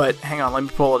 But, hang on, let me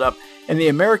pull it up. In the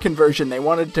American version, they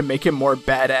wanted to make him more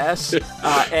badass,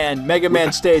 and Mega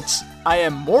Man states, I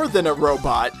am more than a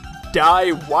robot,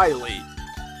 die Wily.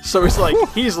 So it's like,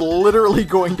 he's literally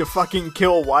going to fucking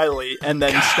kill Wily and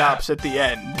then stops at the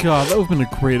end. God, that would have been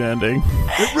a great ending.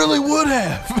 It really would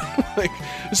have. Like,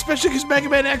 especially because Mega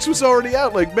Man X was already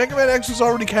out. Like, Mega Man X was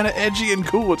already kind of edgy and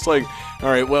cool. It's like, all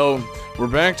right, well, we're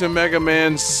back to Mega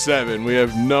Man 7. We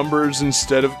have numbers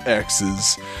instead of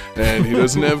X's. And he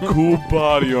doesn't have cool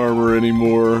body armor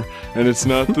anymore. And it's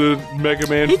not the Mega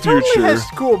Man He future. totally has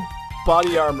cool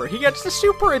body armor. He gets the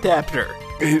super adapter.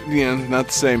 Yeah, not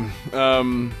the same.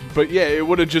 But yeah, it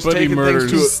would have just But he taken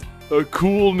things murders. to a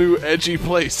cool new edgy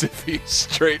place if he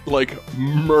straight, like,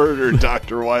 murdered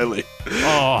Dr. Wily.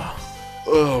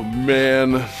 Oh,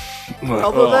 man.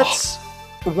 Although that's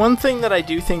one thing that I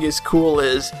do think is cool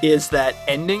is that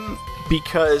ending,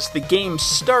 because the game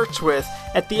starts with,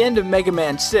 at the end of Mega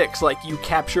Man 6, like, you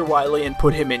capture Wily and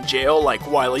put him in jail, like,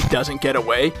 Wily doesn't get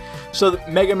away. So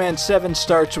Mega Man 7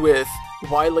 starts with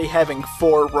Wily having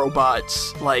 4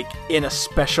 robots, like, in a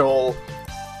special,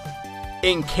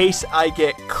 in case I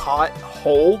get caught,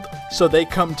 hold, so they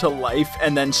come to life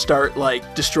and then start,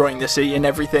 like, destroying the city and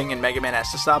everything, and Mega Man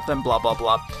has to stop them, blah, blah,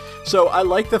 blah. So I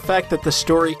like the fact that the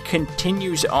story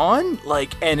continues on,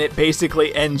 like, and it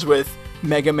basically ends with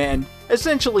Mega Man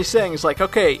essentially saying, it's like,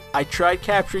 okay, I tried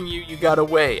capturing you, you got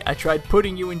away. I tried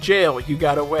putting you in jail, you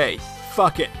got away.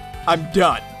 Fuck it. I'm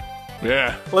done.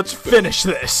 Yeah, Let's finish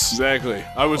this. exactly.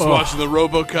 I was watching the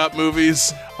RoboCop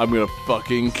movies. I'm gonna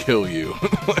fucking kill you.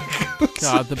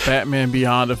 God, the Batman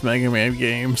Beyond of Mega Man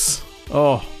games.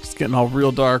 Oh, it's getting all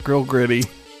real dark, real gritty.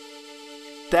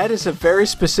 That is a very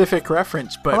specific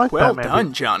reference, but I like well Batman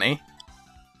done, Johnny.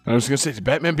 I was gonna say, did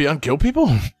Batman Beyond kill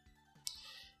people?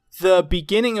 The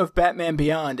beginning of Batman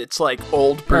Beyond, it's like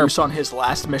old Bruce on his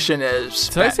last mission as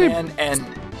Did I say- Batman, and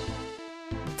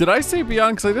Did I say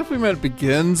Beyond? Because I definitely meant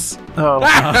Begins. Oh,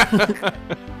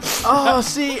 oh,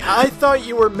 see, I thought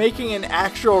you were making an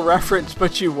actual reference,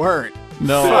 but you weren't.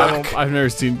 No, Fuck. I've never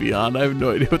seen Beyond. I have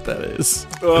no idea what that is.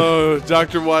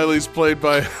 Dr. Wily's played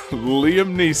by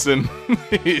Liam Neeson.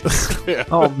 Yeah.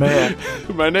 oh man.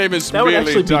 My name is That would merely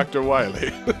actually be- Dr. Wily.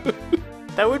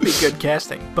 That would be good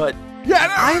casting, but Yeah,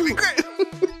 that would be great.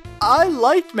 I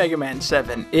liked Mega Man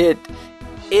 7. It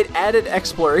added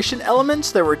exploration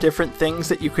elements. There were different things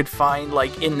that you could find,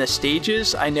 like, in the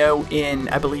stages. I know in,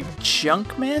 I believe,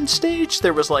 Junkman stage,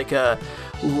 there was, like, a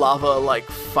lava, like,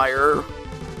 fire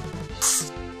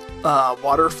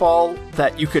waterfall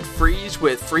that you could freeze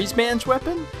with Freeze Man's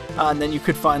weapon. And then you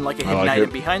could find, like, a hidden like item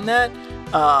it. behind that.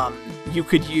 You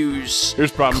could use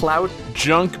Here's the problem. Cloud...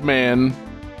 Junkman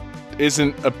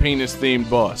isn't a penis-themed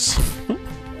boss.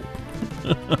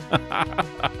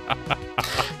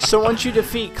 So once you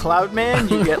defeat Cloudman,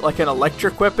 you get like an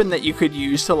electric weapon that you could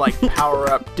use to like power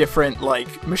up different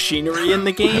like machinery in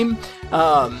the game.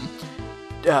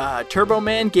 Turbo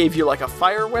Man gave you like a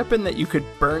fire weapon that you could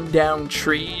burn down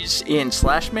trees in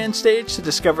Slash Man stage to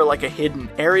discover like a hidden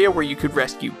area where you could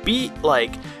rescue Beat.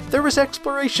 Like there was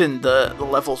exploration. The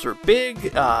levels were big.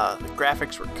 The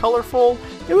graphics were colorful.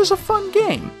 It was a fun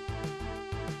game.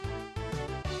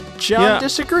 John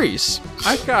disagrees.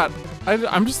 I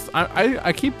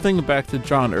keep thinking back to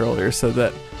John earlier, said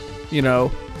that, you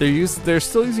know, they're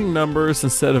still using numbers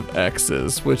instead of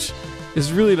X's, which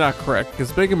is really not correct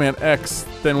because Mega Man X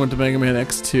then went to Mega Man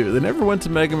X2. They never went to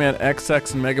Mega Man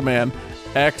XX and Mega Man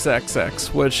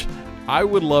XXX, which I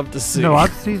would love to see. No,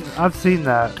 I've seen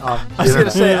that. On I was the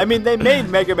gonna say, internet. I mean, they made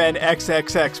Mega Man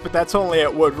XXX, but that's only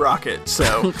at Wood Rocket,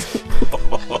 so...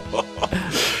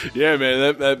 Yeah,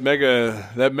 man, that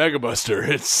Mega Buster,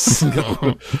 it's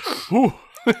whew,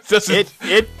 it doesn't.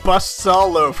 It busts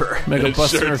all over. Mega It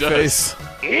Buster sure in her does. face.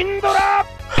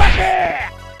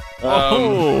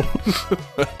 Oh,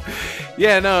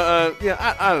 Yeah, no,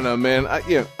 I don't know, man.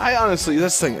 I honestly,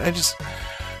 that's the thing.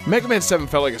 Mega Man 7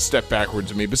 felt like a step backwards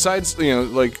to me. Besides,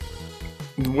 like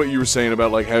what you were saying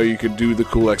about like how you could do the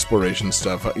cool exploration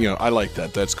stuff. I like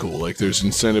that. That's cool. Like there's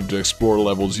incentive to explore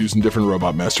levels using different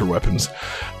Robot Master weapons.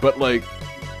 But like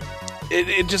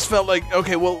it just felt like,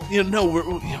 okay, well, no,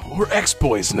 we're X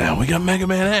boys now. We got Mega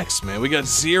Man X, man. We got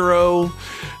Zero,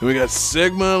 and we got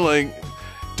Sigma. Like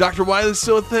Dr. Wily's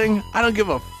still a thing. I don't give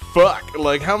a fuck.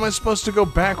 Like, how am I supposed to go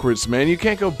backwards, man? You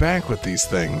can't go back with these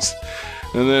things.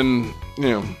 And then,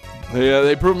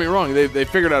 they proved me wrong. They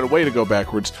figured out a way to go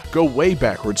backwards. Go way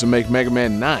backwards and make Mega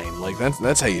Man 9. Like,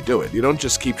 that's how you do it. You don't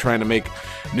just keep trying to make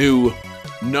new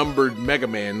numbered Mega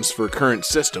Mans for current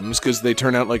systems, because they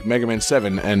turn out like Mega Man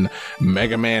 7 and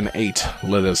Mega Man 8.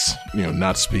 Let us,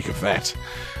 not speak of that.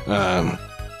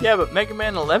 Yeah, but Mega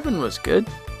Man 11 was good.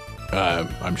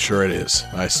 I'm sure it is.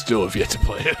 I still have yet to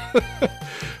play it.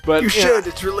 But you should.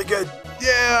 It's really good.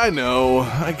 Yeah, I know.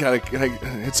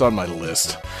 It's on my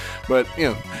list. But,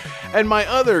 and my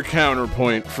other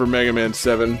counterpoint for Mega Man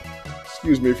 7,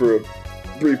 excuse me for a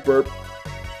brief burp,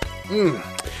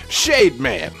 Shade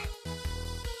Man.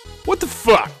 What the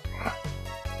fuck?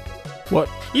 What?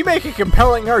 You make a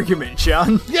compelling argument,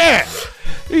 Sean. Yeah!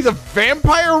 He's a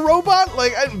vampire robot?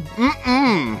 Like,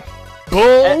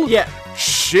 bull yeah.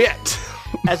 shit.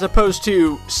 As opposed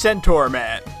to Centaur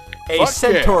Man, a Fuck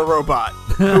centaur robot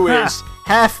who is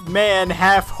half man,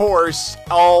 half horse,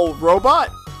 all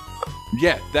robot.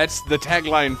 Yeah, that's the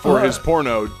tagline for his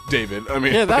porno, David. I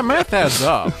mean, Yeah, that math adds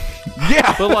up.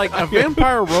 yeah. But like a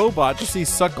vampire robot, does he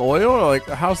suck oil? Or like,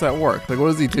 how's that work? Like, what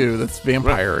does he do that's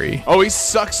vampire-y? Oh, he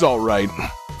sucks all right.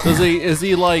 Does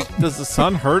the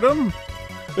sun hurt him?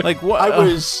 Like what? I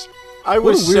was What a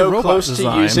weird so robot close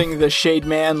design. to using the Shade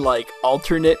Man like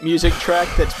alternate music track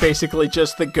that's basically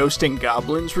just the Ghost and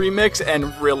Goblins remix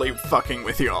and really fucking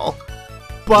with y'all.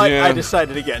 But Yeah. I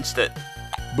decided against it.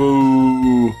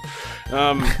 Boo.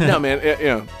 No, man,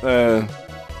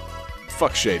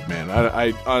 fuck Shade, man.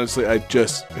 I honestly, I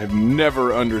just have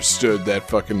never understood that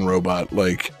fucking robot.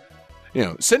 Like,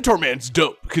 Centaur Man's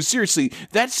dope. Because seriously,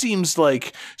 that seems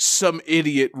like some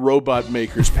idiot robot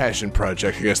maker's passion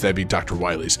project. I guess that'd be Dr.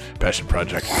 Wily's passion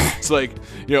project. It's like,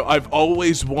 I've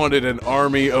always wanted an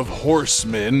army of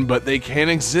horsemen, but they can't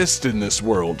exist in this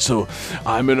world. So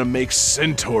I'm gonna make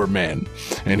Centaur Man.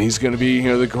 And he's gonna be,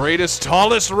 the greatest,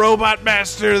 tallest robot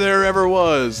master there ever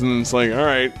was. And it's like,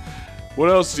 alright, what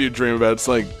else do you dream about? It's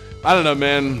like, I don't know,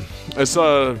 man. I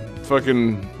saw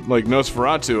fucking like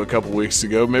Nosferatu a couple weeks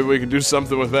ago. Maybe we could do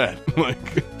something with that.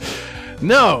 Like,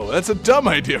 no, that's a dumb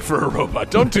idea for a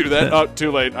robot. Don't do that. Oh,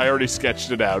 too late. I already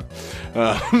sketched it out.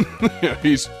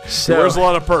 He wears a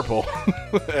lot of purple,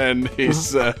 and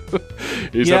he's a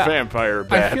vampire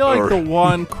bat. I feel like the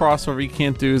one crossover you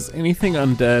can't do is anything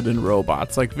undead and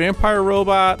robots, like vampire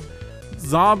robot,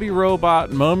 zombie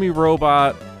robot, mummy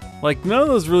robot. Like, none of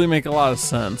those really make a lot of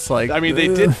sense. Like, I mean, they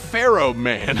did Pharaoh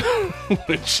Man,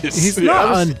 which is... He's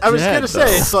not undead, I was gonna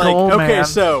say, it's like, Skull okay, Man.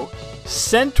 so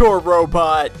Centaur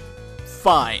robot,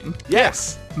 fine.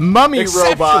 Yes. Mummy Exceptional,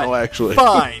 robot, actually.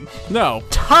 fine. No.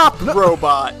 Top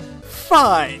robot,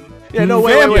 fine. Yeah, no,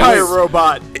 wait, Vampire wait.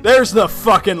 robot, there's the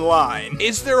fucking line.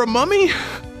 Is there a mummy?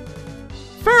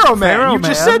 Pharaoh Man, Pharaoh you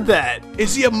just Man? said that.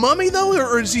 Is he a mummy, though,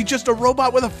 or is he just a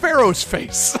robot with a pharaoh's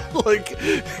face? Like,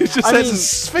 he just I has mean, a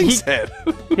sphinx head.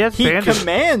 He has He bandage.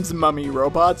 commands mummy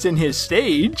robots in his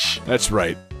stage. That's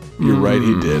right. You're right,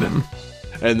 he did.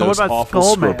 And those about awful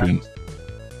Skull Man?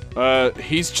 scorpions.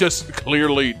 He's just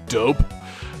clearly dope.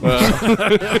 I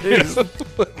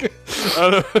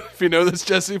don't know if you know this,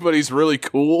 Jesse, but he's really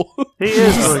cool. He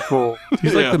is really cool.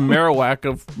 He's Yeah. like the Marowak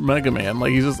of Mega Man.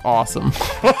 Like, he's just awesome.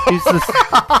 He's the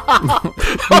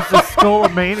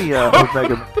Skullomania of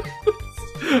Mega Man.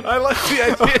 I like the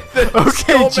idea that Okay,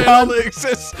 Skull Man John. only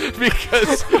exists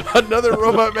because another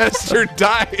robot master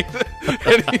died,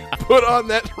 and he put on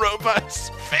that robot's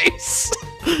face.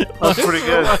 That's pretty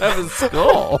good. I have a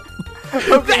skull.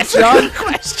 That's John. a good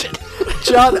question.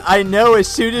 John, I know as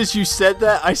soon as you said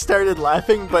that, I started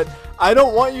laughing, but I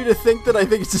don't want you to think that I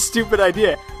think it's a stupid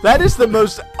idea. That is the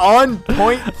most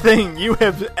on-point thing you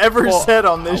have ever said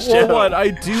on this show. Well, what I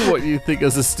do what you think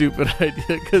is a stupid idea,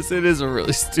 because it is a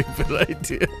really stupid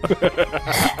idea.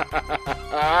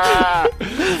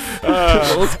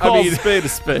 Let's call a spade a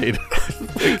spade.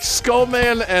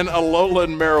 Skullman and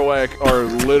Alolan Marowak are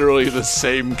literally the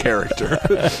same character.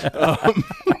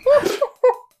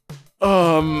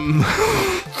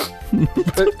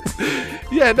 But,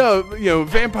 yeah, no,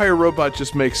 vampire robot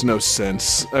just makes no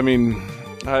sense. I mean,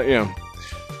 I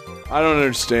don't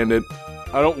understand it.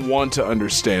 I don't want to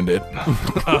understand it.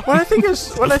 What I think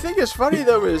is funny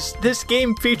though is this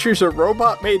game features a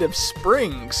robot made of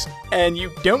springs, and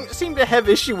you don't seem to have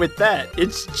issue with that.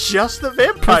 It's just the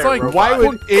vampire robot. Why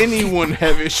would anyone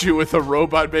have issue with a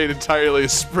robot made entirely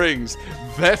of springs?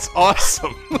 That's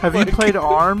awesome. Have you played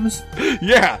ARMS?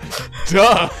 Yeah,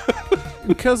 duh.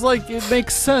 Because, like, it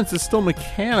makes sense. It's still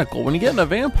mechanical. When you get into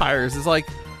vampires, it's like,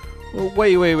 well,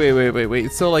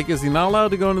 wait. So, like, is he not allowed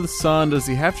to go into the sun? Does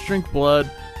he have to drink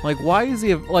blood? Like, why is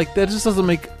he... Like, that just doesn't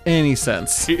make any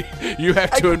sense. You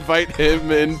have to invite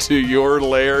him into your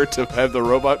lair to have the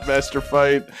robot master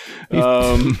fight.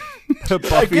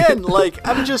 Again, like,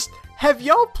 I'm just... Have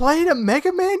y'all played a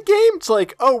Mega Man game? It's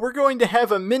like, oh, we're going to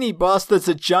have a mini-boss that's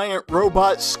a giant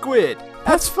robot squid.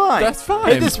 That's fine. That's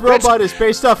fine. Hey, this robot is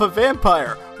based off a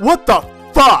vampire. What the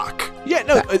fuck? Yeah,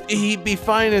 no, he'd be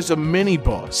fine as a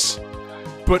mini-boss.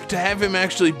 But to have him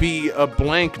actually be a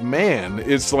blank man,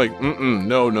 it's like,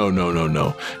 no.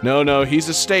 No, he's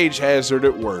a stage hazard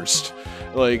at worst.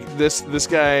 Like, this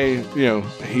guy, you know,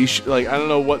 I don't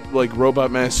know what, like,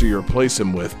 robot master you replace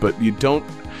him with, but you don't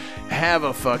have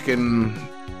a fucking,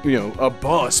 you know, a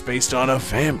boss based on a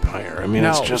vampire. I mean,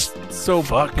 it's just so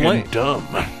fucking dumb.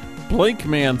 Blank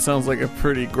Man sounds like a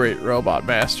pretty great robot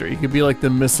master. He could be like the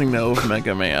missing no of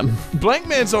Mega Man. Blank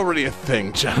Man's already a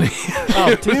thing, Johnny.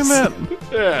 Oh, damn it.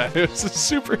 Yeah, it's a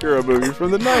superhero movie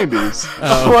from the 90s.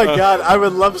 Oh my god, I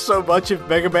would love so much if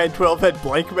Mega Man 12 had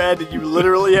Blank Man and you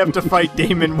literally have to fight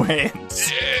Damon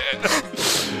Wayans.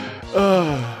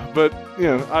 Yeah. But, you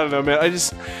know, I don't know, man. I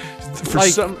just...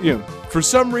 For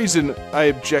some reason, I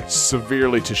object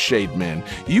severely to Shade Man.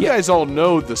 You guys all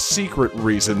know the secret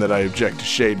reason that I object to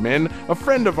Shade Man. A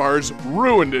friend of ours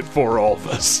ruined it for all of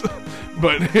us.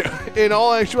 But in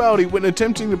all actuality, when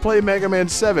attempting to play Mega Man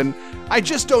 7, I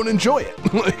just don't enjoy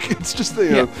it. Like, it's just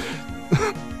the...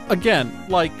 Again,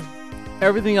 like,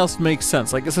 everything else makes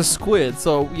sense. Like, it's a squid,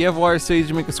 so you have water stage,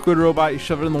 you make a squid robot, you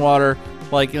shove it in the water,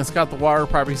 like, and it's got the water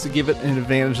properties to give it an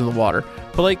advantage in the water.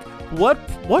 But, like, what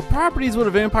properties would a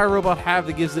vampire robot have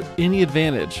that gives it any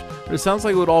advantage? It sounds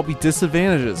like it would all be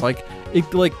disadvantages. Like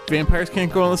vampires can't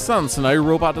go in the sun, so now your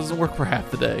robot doesn't work for half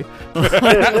the day.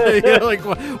 Like,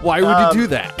 why would you do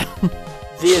that?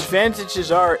 The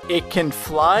advantages are it can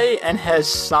fly and has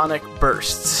sonic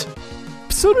bursts.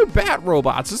 So do bat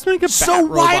robots. Just make a bat So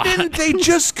robot. why didn't they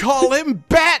just call him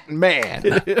Batman?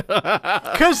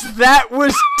 Because that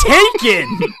was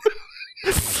taken!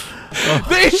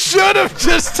 They should have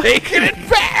just taken it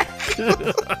back.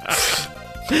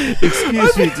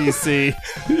 Excuse me, DC.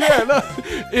 Yeah, no.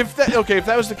 If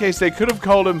that was the case, they could have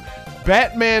called him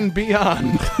Batman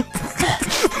Beyond.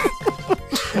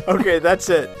 Okay, that's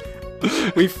it.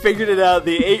 We figured it out.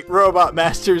 The 8 robot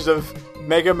masters of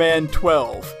Mega Man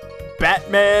 12.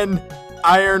 Batman,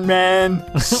 Iron Man,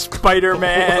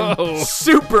 Spider-Man, Whoa.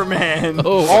 Superman.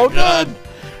 Oh, All God. good.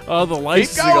 Oh, the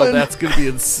licensing going. on that's going to be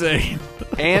insane.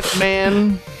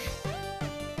 Ant-Man.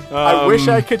 I wish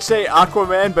I could say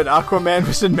Aquaman, but Aquaman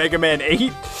was in Mega Man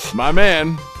 8. My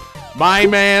man. My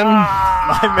man.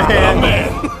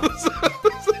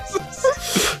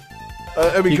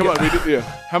 I mean, come on.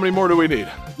 How many more do we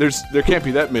need? There can't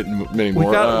be that many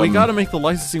more. We got to make the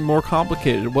licensing more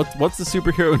complicated. What's the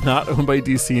superhero not owned by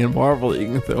DC and Marvel that you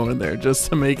can throw in there just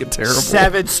to make it terrible?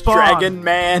 Savage Spawn. Dragon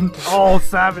Man. Oh,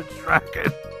 Savage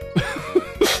Dragon.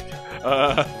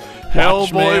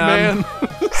 Hellboy Man.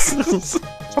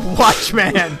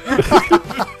 Watchman.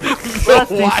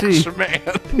 Watchman.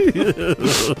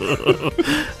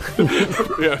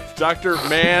 Yeah, Dr.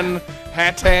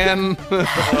 Manhattan.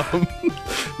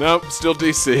 Nope, still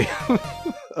DC.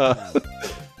 But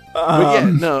yeah,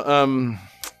 no, I'm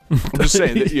just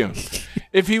saying that, you know,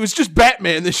 if he was just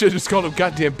Batman, they should have just called him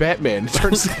goddamn Batman. It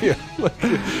turns like,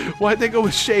 why'd they go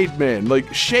with Shade Man?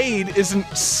 Like, Shade isn't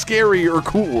scary or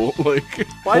cool. Like,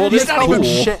 Why did they call him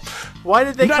Shadow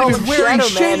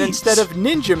shades. Man instead of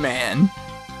Ninja Man?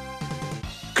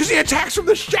 because he attacks from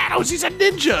the shadows. He's a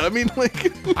ninja. I mean,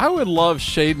 like, I would love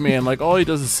Shade Man. Like, all he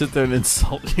does is sit there and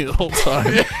insult you the whole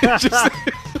time. just,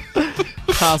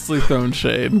 Constantly throwing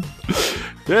shade.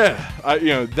 Yeah,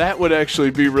 that would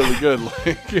actually be really good.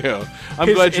 Like, I'm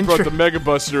His glad you brought the Mega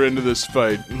Buster into this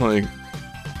fight. Like,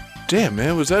 damn,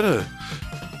 man, was that you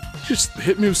just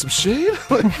hit me with some shade?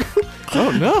 Like,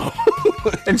 oh no.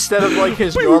 Instead of like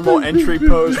his normal entry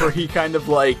pose where he kind of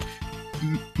like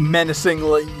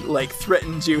menacingly like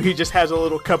threatens you, he just has a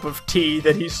little cup of tea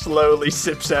that he slowly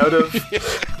sips out of.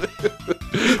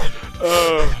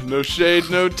 Oh, no shade,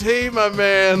 no tea, my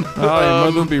man. Oh, your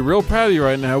mother would be real proud of you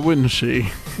right now, wouldn't she?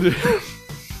 Shit.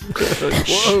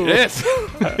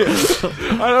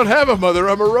 I don't have a mother,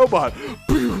 I'm a robot.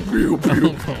 pew,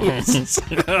 pew.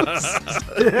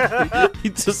 He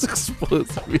just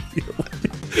explodes immediately.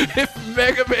 If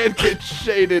Mega Man gets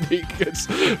shaded, he gets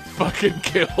fucking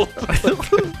killed.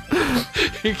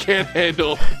 He can't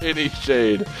handle any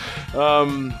shade.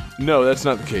 No, that's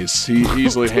not the case. He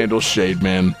easily handles Shade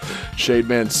Man. Shade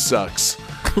Man sucks.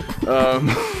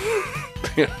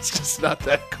 It's just not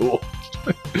that cool.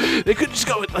 They could just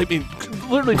go with,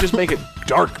 literally just make it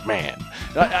Dark Man.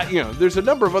 There's a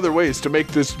number of other ways to make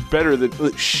this better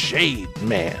than Shade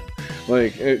Man.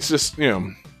 It's just,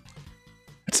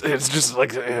 it's just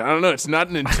like, I don't know. It's not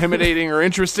an intimidating or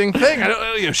interesting thing. I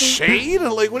don't, shade.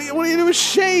 What do you do with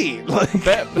shade?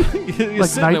 That you're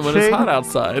sitting there when it's hot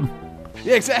outside.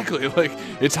 Yeah, exactly.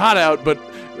 It's hot out, but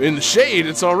in the shade,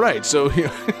 it's all right. So,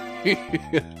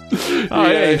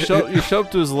 You show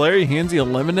up to his lair, he hands you a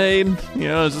lemonade.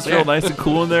 It's just real nice and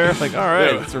cool in there. All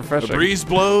right, it's refreshing. A breeze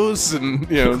blows, and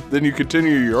then you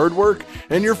continue your yard work,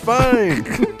 and you're fine.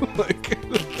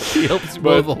 He helps you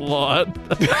mow the lawn.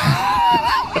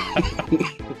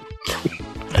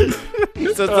 He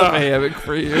sets up a hammock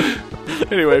for you.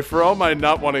 Anyway, for all my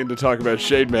not wanting to talk about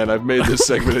Shade Man, I've made this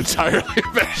segment entirely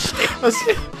about Shade.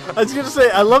 I was going to say,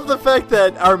 I love the fact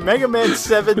that our Mega Man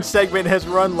 7 segment has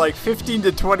run 15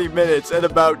 to 20 minutes, and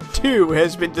about 2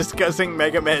 has been discussing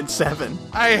Mega Man 7.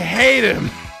 I hate him.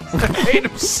 I hate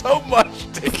him so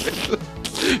much, David.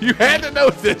 You had to know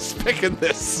this, picking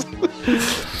this.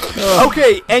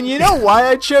 Okay, and you know why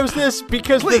I chose this?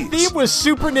 Because the theme was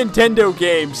Super Nintendo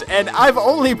games, and I've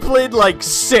only played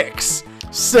 6.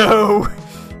 So,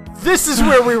 this is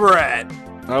where we were at.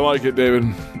 I like it,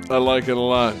 David. I like it a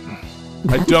lot.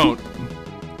 I don't,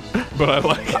 but I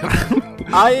like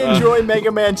it. I enjoy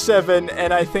Mega Man 7,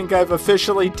 and I think I've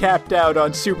officially tapped out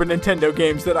on Super Nintendo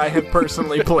games that I have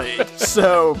personally played.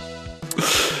 So,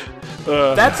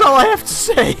 that's all I have to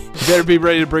say. You better be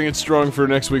ready to bring it strong for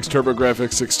next week's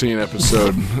TurboGrafx 16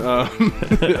 episode.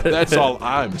 That's all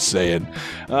I'm saying.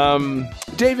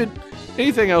 David,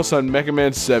 anything else on Mega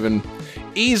Man 7?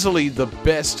 Easily the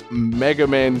best Mega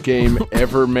Man game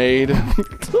ever made.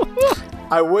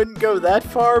 I wouldn't go that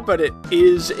far, but it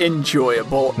is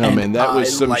enjoyable. No, man, that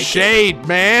was some shade,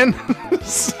 man.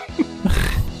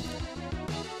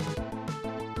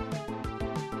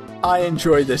 I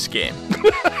enjoy this game.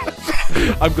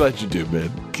 I'm glad you do,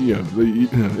 man.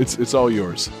 It's all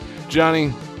yours.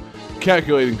 Johnny,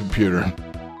 calculating computer.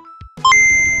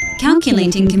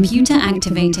 Calculating computer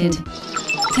activated.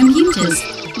 Computers.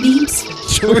 Beeps.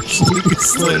 George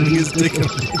Lucas slamming his dick in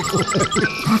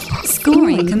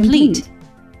Scoring complete.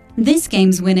 This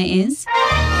game's winner is...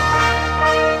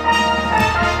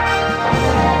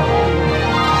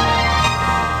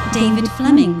 David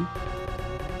Fleming.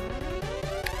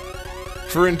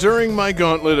 For enduring my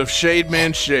gauntlet of Shade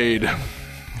Man Shade.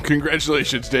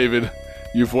 Congratulations, David.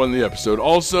 You've won the episode.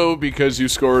 Also, because you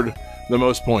scored the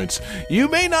most points. You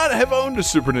may not have owned a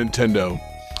Super Nintendo,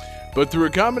 but through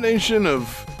a combination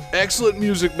of excellent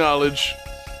music knowledge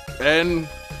and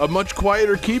a much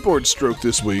quieter keyboard stroke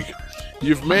this week,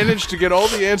 you've managed to get all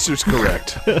the answers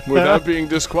correct without being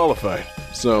disqualified.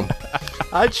 So,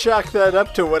 I'd chalk that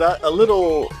up to a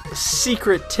little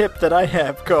secret tip that I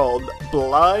have called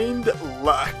blind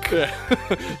luck.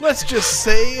 Let's just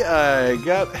say I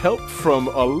got help from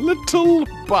a little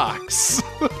box.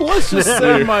 Let's just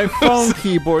say my phone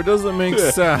keyboard doesn't make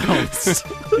sounds.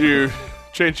 You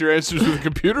change your answers with a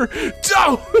computer?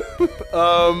 No!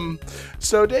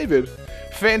 So, David,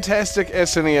 fantastic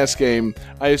SNES game.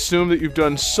 I assume that you've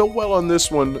done so well on this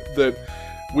one that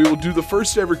we will do the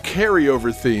first ever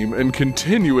carryover theme and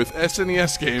continue with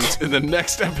SNES games in the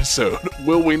next episode.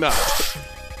 Will we not?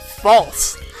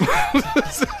 False.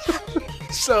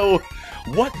 So,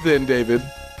 what then, David,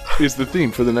 is the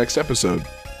theme for the next episode?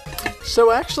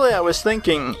 So actually, I was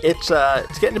thinking it's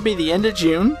getting to be the end of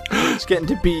June. It's getting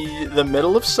to be the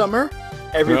middle of summer.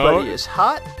 Everybody is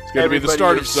hot. It's going to be the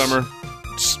start of summer.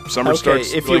 Summer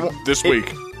starts this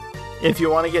week. If you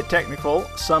want to get technical,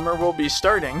 summer will be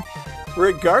starting.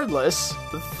 Regardless,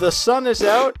 the sun is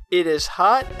out, it is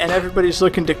hot, and everybody's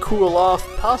looking to cool off,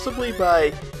 possibly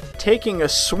by taking a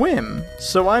swim.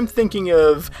 So I'm thinking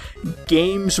of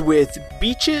games with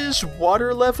beaches,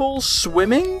 water levels,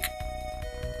 swimming.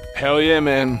 Hell yeah,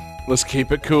 man. Let's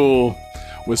keep it cool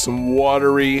with some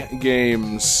watery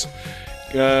games.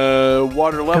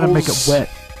 Water levels. Gotta make it wet.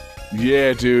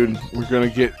 Yeah, dude. We're gonna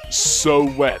get so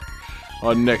wet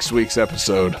on next week's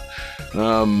episode.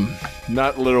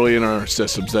 Not literally in our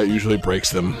systems. That usually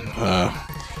breaks them.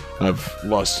 I've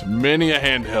lost many a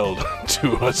handheld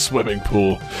to a swimming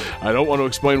pool. I don't want to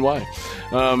explain why.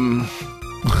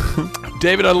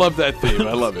 David, I love that theme.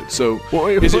 I love it. So,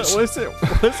 What's it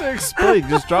explain?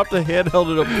 Just drop the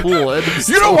handheld in a pool.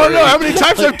 You don't want to know how many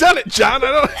times I've done it, John.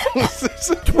 I don't.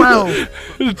 12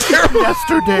 Terrible,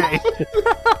 yesterday.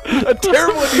 a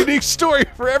terrible and unique story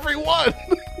for everyone.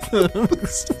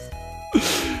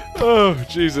 Oh,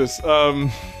 Jesus.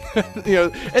 And they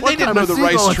didn't know the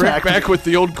rice trick back with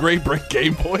the old gray brick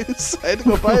Game Boys. I had to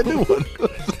go buy a new one.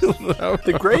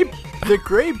 The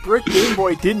gray brick Game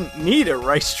Boy didn't need a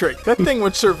rice trick. That thing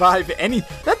would survive any.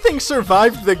 That thing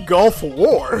survived the Gulf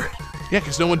War. Yeah,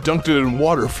 because no one dunked it in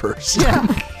water first. Yeah.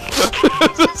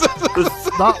 There's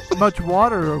not much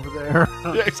water over there.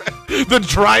 Yeah, exactly. The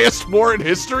driest war in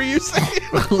history, you say?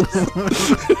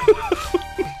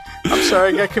 I'm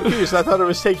sorry, I got confused. I thought it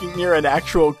was taking near an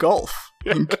actual gulf.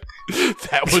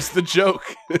 That was the joke.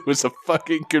 It was a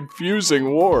fucking confusing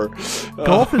war.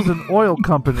 Gulf is an oil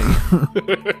company.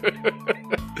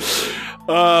 Oh,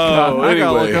 I gotta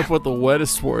anyway. look up what the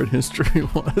wettest war in history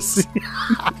was.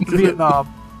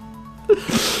 Vietnam.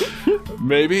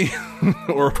 Maybe.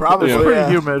 Or Probably. you know, Pretty Yeah.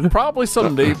 humid. Probably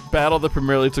some battle that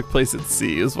primarily took place at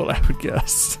sea is what I would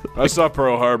guess. I saw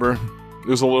Pearl Harbor. It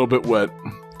was a little bit wet.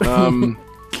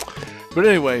 But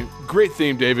anyway, great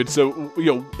theme, David. So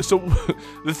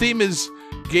the theme is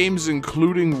games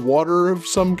including water of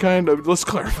some kind. Let's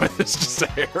clarify this just a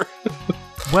hair.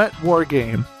 Wet war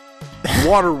game.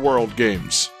 Water world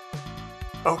games.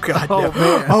 Oh God! Oh, no.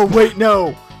 man. Oh wait,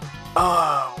 no.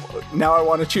 Oh, now I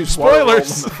want to choose Spoilers!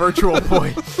 Waterworld on the Virtual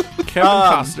Boy. Kevin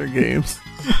Costner games.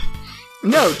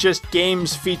 No, just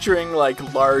games featuring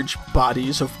like large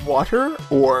bodies of water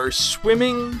or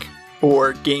swimming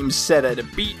or games set at a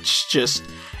beach. Just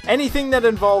anything that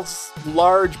involves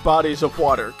large bodies of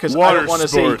water. Because I Water don't want to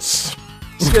sports.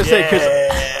 say.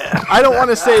 I don't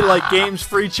want to say like games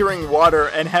featuring water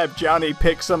and have Johnny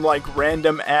pick some like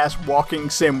random ass walking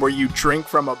sim where you drink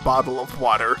from a bottle of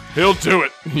water. He'll do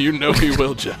it. You know he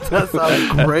will, Jeff. That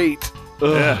sounds great.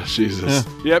 Yeah, Jesus.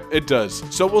 Yeah. Yep, it does.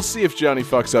 So we'll see if Johnny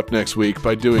fucks up next week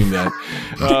by doing that.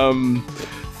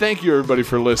 Thank you, everybody,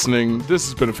 for listening. This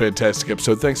has been a fantastic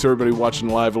episode. Thanks to everybody watching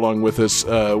live along with us.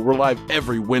 We're live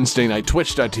every Wednesday night,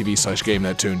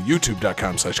 twitch.tv/GameThatTune,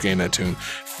 youtube.com/GameThatTune,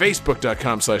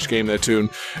 facebook.com/GameThatTune.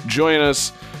 Join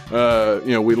us.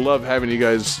 We love having you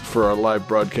guys for our live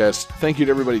broadcast. Thank you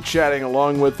to everybody chatting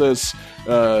along with us.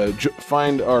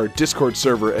 Find our Discord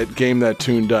server at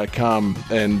GameThatTune.com,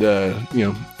 and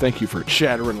thank you for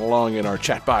chattering along in our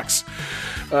chat box.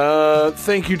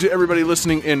 Thank you to everybody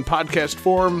listening in podcast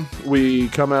form. We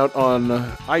come out on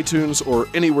iTunes or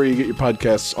anywhere you get your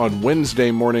podcasts on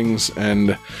Wednesday mornings,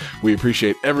 and we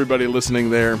appreciate everybody listening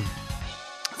there.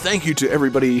 Thank you to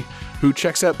everybody who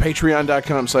checks out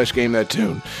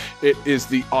patreon.com/GameThatTune. It is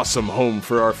the awesome home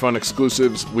for our fun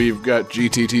exclusives. We've got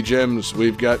GTT Gems.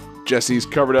 We've got Jesse's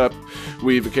Covered Up.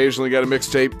 We've occasionally got a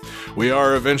mixtape. We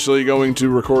are eventually going to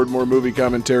record more movie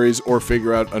commentaries or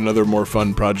figure out another more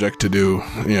fun project to do.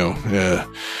 The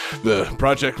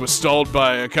project was stalled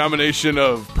by a combination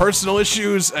of personal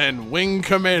issues and Wing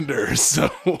Commander.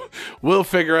 So we'll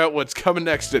figure out what's coming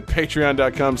next at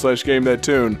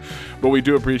patreon.com/GameThatTune. But we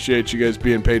do appreciate you guys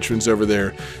being patrons over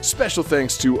there. Special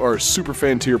thanks to our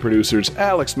Superfan tier producers,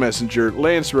 Alex Messenger,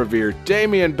 Lance Revere,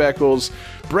 Damian Beckles,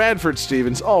 Bradford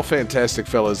Stevens, all fantastic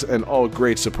fellas and all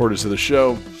great supporters of the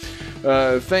show.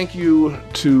 Thank you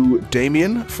to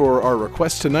Damien for our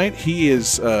request tonight. He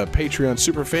is a Patreon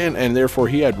superfan, and therefore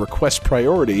he had request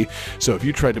priority. So if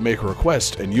you tried to make a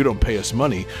request and you don't pay us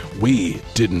money, we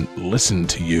didn't listen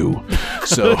to you.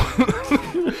 So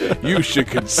you should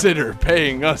consider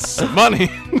paying us some money,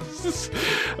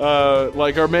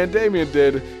 like our man Damien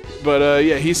did. But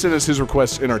he sent us his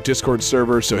request in our Discord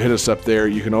server, so hit us up there.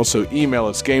 You can also email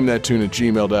us,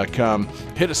 GameThatTune@gmail.com.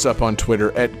 Hit us up on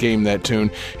Twitter at GameThatTune.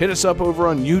 Hit us up over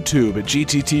on YouTube at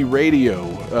GTT Radio.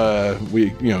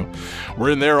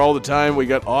 We're in there all the time. We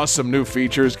got awesome new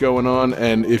features going on,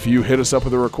 and if you hit us up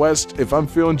with a request, if I'm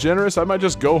feeling generous, I might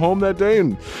just go home that day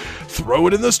and throw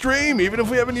it in the stream, even if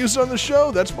we haven't used it on the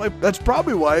show. That's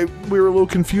probably why we were a little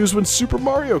confused when Super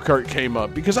Mario Kart came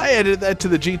up, because I added that to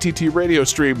the GTT Radio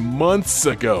stream months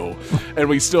ago, and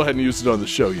we still hadn't used it on the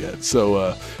show yet.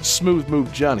 So smooth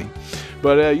move, Johnny.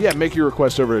 But make your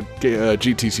request over at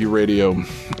GTC Radio,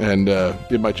 and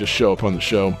it might just show up on the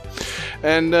show.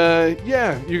 And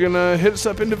you can hit us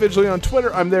up individually on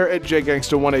Twitter. I'm there at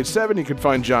JGangsta187. You can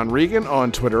find John Regan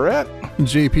on Twitter at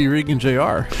JP Regan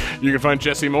JR. You can find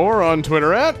Jesse Moore on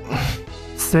Twitter at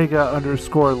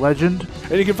Sega_legend.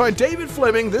 And you can find David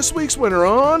Fleming, this week's winner,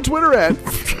 on Twitter at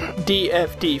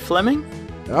DFD Fleming.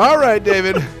 All right,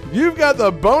 David, you've got the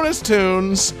bonus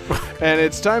tunes, and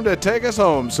it's time to take us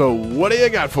home. So what do you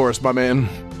got for us, my man?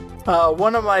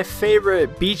 One of my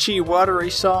favorite beachy, watery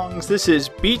songs. This is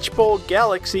Beach Bowl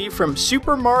Galaxy from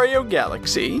Super Mario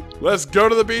Galaxy. Let's go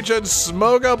to the beach and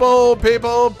smoke a bowl,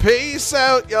 people. Peace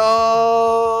out,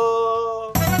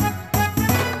 y'all.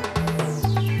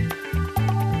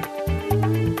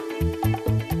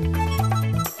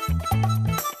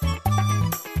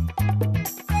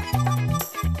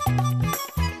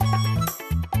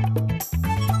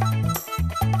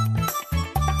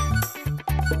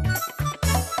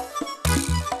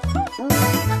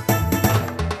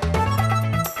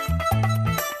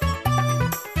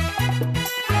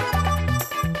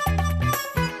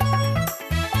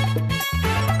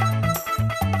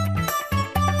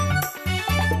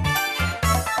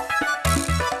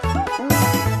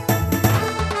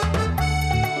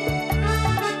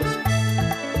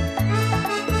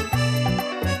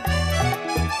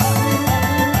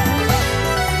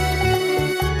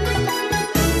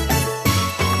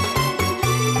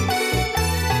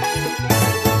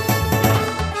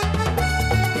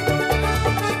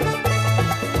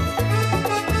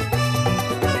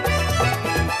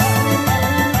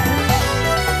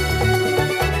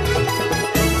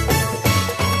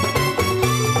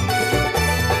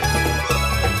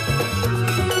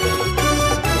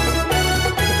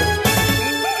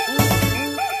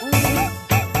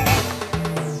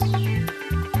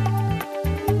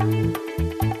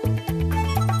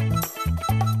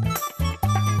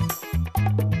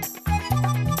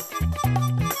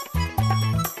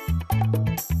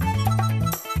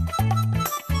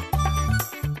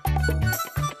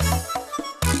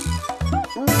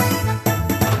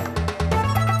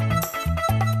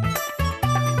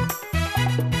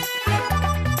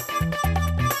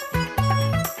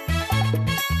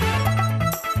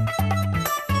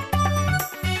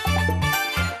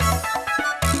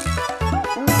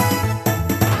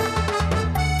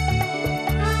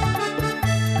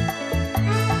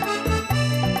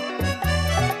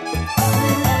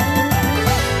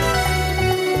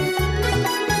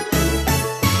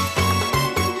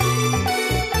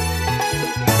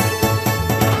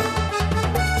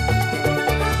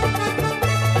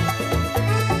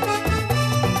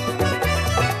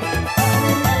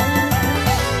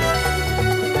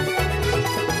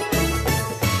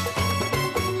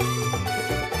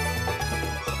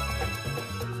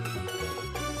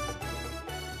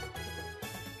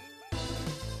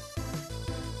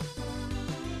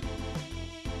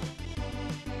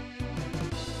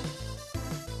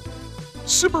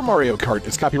 Super Mario Kart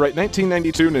is copyright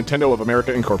 1992 Nintendo of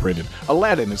America Incorporated.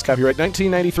 Aladdin is copyright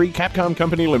 1993 Capcom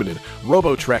Company Limited.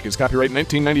 RoboTrack is copyright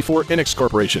 1994 Enix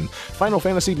Corporation. Final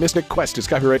Fantasy Mystic Quest is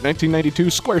copyright 1992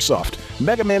 Squaresoft.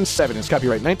 Mega Man 7 is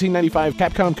copyright 1995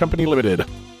 Capcom Company Limited.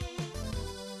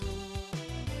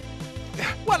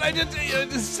 What? I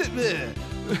just sit there.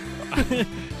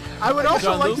 I would also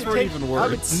John, like those to were take even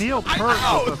words. Neil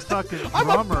Peart was a fucking I'm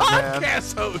drummer, a man.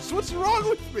 podcast host. What's wrong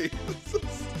with me?